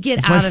 JP, get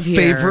it's out my of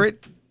here.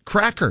 Favorite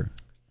cracker.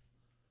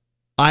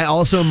 I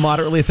also am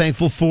moderately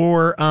thankful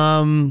for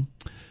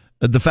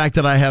the fact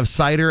that I have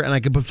cider and I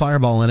can put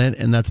Fireball in it,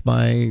 and that's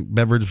my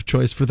beverage of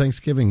choice for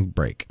Thanksgiving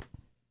break.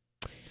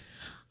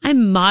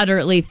 I'm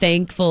moderately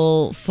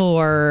thankful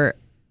for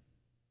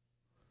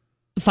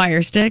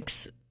Fire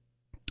Sticks.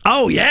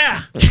 Oh,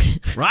 yeah.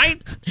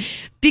 Right?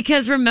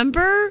 Because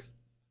remember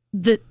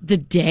the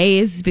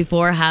days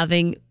before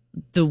having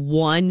the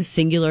one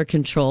singular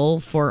control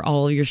for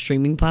all of your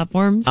streaming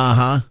platforms?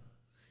 Uh-huh.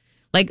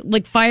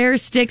 Like Fire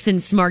Sticks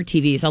and smart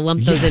TVs. I'll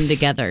lump those in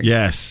together.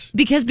 Yes.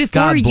 Because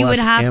before God you would bless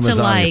have Amazon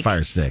to and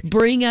Fire Stick.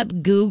 bring up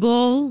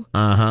Google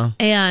Uh-huh.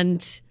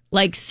 and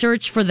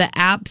search for the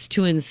apps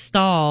to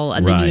install,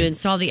 and then Right. you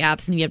install the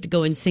apps and you have to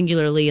go in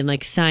singularly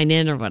and sign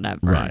in or whatever.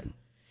 Right.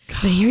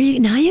 But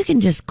now you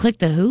can just click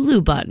the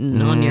Hulu button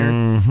on your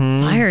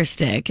Fire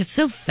Stick. It's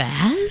so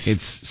fast.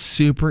 It's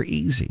super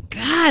easy.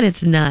 God,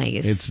 it's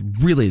nice. It's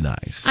really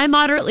nice. I'm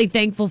moderately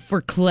thankful for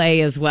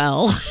clay as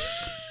well.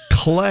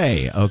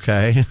 Clay,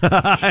 okay.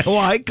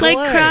 Why clay?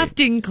 Like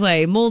crafting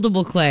clay,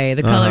 moldable clay,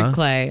 the colored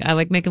clay. I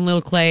like making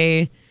little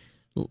clay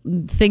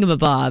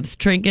thingamabobs,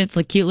 trinkets,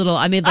 cute little.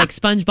 I made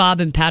SpongeBob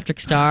and Patrick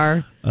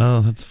Star.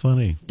 Oh, that's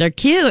funny. They're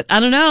cute. I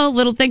don't know.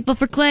 Little thankful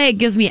for clay. It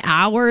gives me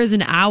hours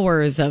and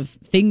hours of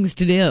things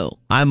to do.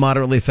 I'm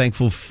moderately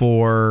thankful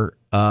for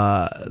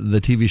the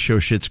TV show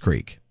Schitt's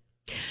Creek.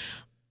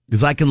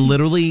 Because I can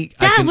literally...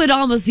 That would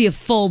almost be a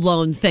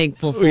full-blown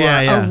thankful for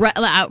Yeah.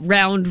 a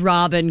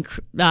round-robin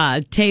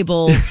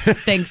table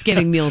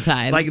Thanksgiving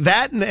mealtime. Like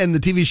that and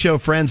the TV show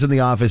Friends in the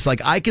Office.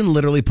 I can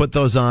literally put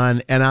those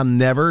on and I'm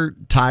never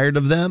tired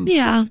of them.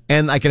 Yeah.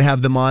 And I can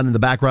have them on in the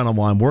background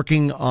while I'm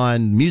working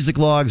on music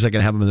logs. I can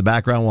have them in the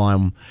background while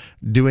I'm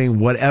doing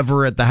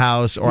whatever at the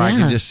house. Or I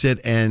can just sit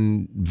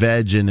and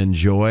veg and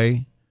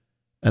enjoy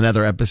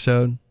another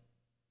episode.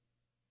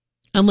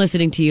 I'm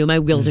listening to you. My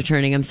wheels are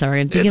turning. I'm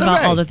sorry. I'm thinking It's about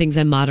okay. all the things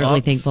I'm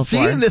moderately thankful See,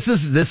 for. this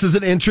is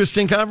an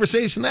interesting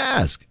conversation to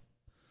ask.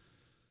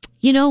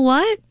 You know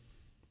what?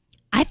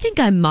 I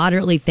think I'm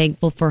moderately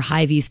thankful for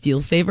Hy-Vee's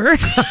Fuel Saver.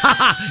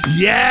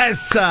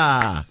 Yes!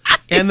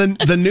 And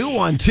the new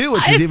one, too,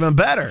 which is even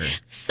better.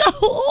 So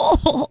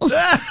old.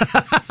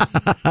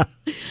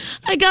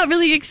 I got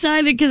really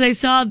excited because I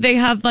saw they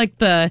have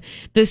the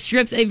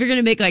strips. If you're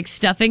going to make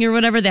stuffing or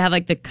whatever, they have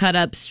the cut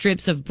up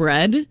strips of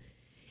bread.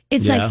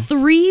 It's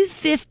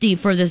 $3.50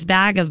 for this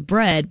bag of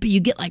bread, but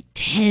you get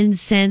 10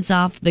 cents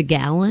off the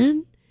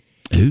gallon.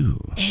 Ooh.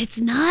 It's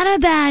not a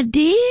bad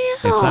deal.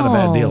 It's not a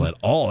bad deal at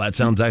all. That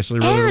sounds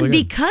actually really, And really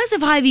good. because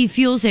of Hy-Vee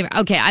Fuel Saver.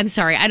 Okay, I'm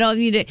sorry. I don't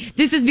need to.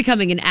 This is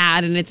becoming an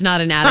ad, and it's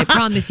not an ad. I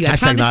promise you. I Hashtag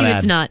promise not you ad.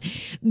 it's not.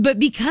 But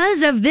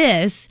because of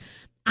this,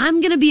 I'm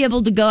going to be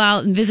able to go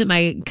out and visit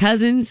my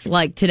cousins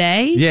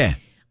today. Yeah.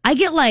 I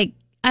get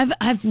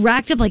I've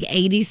racked up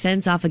 80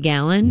 cents off a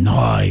gallon.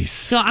 Nice.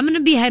 So I'm going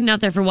to be heading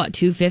out there for what,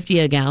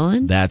 $2.50 a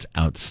gallon? That's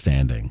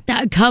outstanding.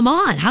 Come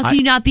on. How can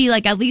you not be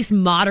at least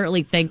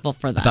moderately thankful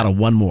for I that? thought of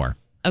one more.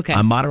 Okay.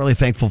 I'm moderately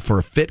thankful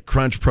for Fit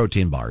Crunch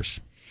protein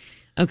bars.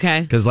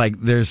 Okay. Because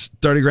there's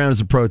 30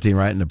 grams of protein,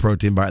 right, in the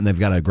protein bar, and they've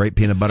got a great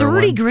peanut butter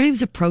 30 one.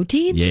 grams of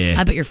protein? Yeah.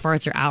 I bet your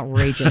farts are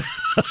outrageous.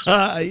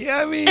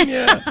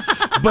 Yeah.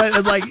 But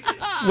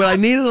when I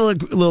need a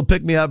little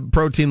pick-me-up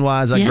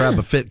protein-wise, I grab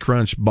a Fit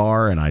Crunch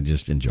bar, and I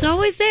just enjoy It's it.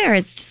 always there.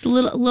 It's just a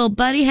little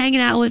buddy hanging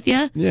out with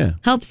you. Yeah.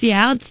 Helps you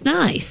out. It's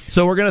nice.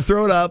 So we're going to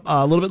throw it up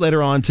a little bit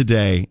later on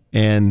today,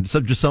 and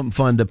just something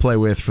fun to play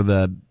with for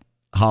the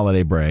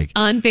holiday break.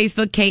 On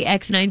Facebook,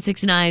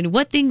 KX969,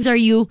 what things are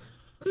you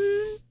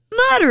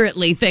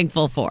moderately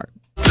thankful for?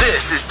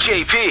 This is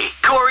JP,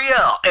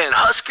 Coriel, and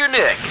Husker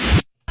Nick.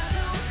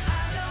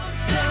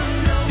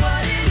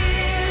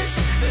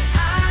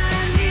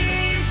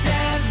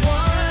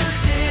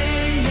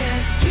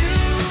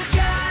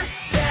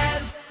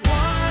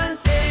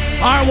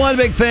 Our one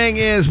big thing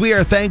is we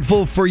are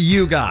thankful for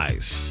you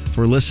guys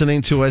for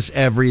listening to us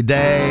every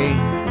day,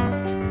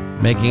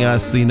 making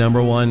us the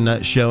number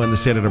one show in the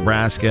state of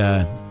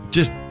Nebraska.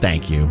 Just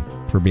thank you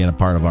for being a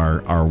part of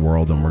our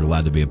world, and we're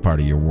glad to be a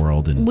part of your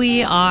world. And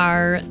We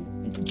are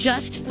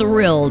just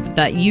thrilled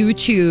that you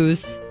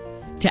choose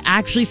to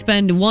actually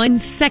spend 1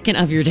 second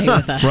of your day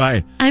with us.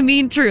 Right. I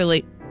mean,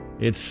 truly.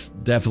 It's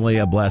definitely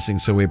a blessing,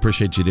 so we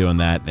appreciate you doing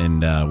that,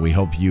 and we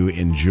hope you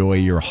enjoy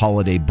your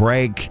holiday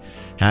break.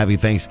 Happy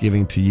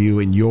Thanksgiving to you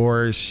and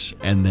yours,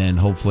 and then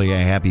hopefully a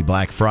happy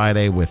Black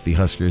Friday with the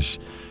Huskers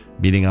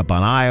beating up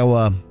on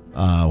Iowa.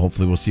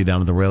 Hopefully we'll see you down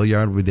at the rail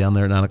yard. We'll be down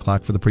there at 9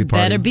 o'clock for the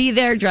pre-party. Better be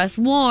there, dress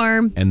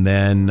warm. And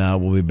then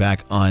we'll be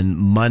back on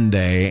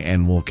Monday,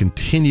 and we'll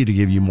continue to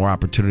give you more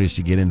opportunities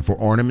to get in for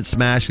Ornament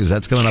Smash, because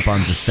that's coming up on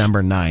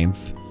December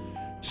 9th.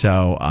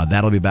 So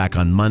that'll be back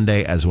on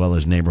Monday, as well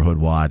as Neighborhood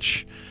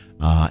Watch.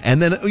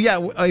 And then,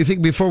 I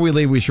think before we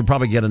leave, we should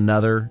probably get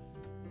another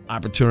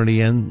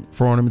opportunity in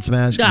for Ornament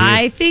Smash.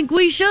 I think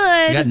we should.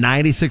 We got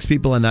 96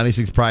 people and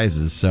 96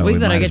 prizes, so we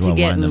better might get as well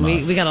to line them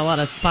getting. up. We got a lot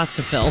of spots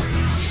to fill.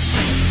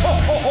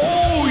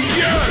 Oh,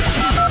 yes!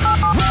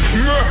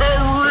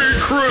 Merry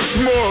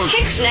Christmas!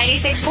 Kicks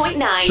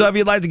 96.9. So if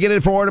you'd like to get in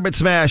for Ornament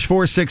Smash,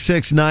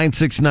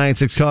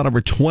 466-9696, call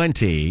number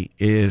 20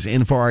 is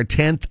in for our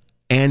 10th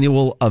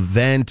annual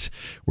event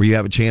where you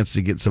have a chance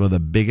to get some of the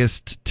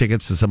biggest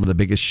tickets to some of the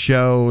biggest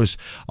shows,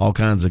 all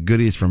kinds of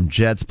goodies from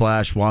Jet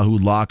Splash, Wahoo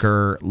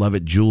Locker, Love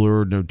It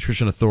Jeweler,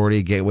 Nutrition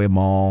Authority, Gateway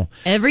Mall.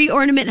 Every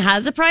ornament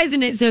has a prize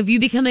in it, so if you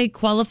become a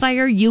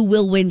qualifier, you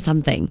will win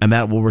something. And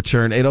that will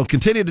return. It'll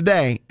continue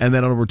today, and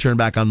then it'll return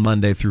back on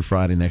Monday through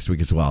Friday next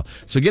week as well.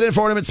 So get in for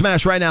Ornament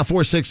Smash right now,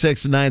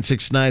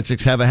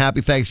 466-9696. Have a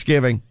happy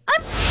Thanksgiving.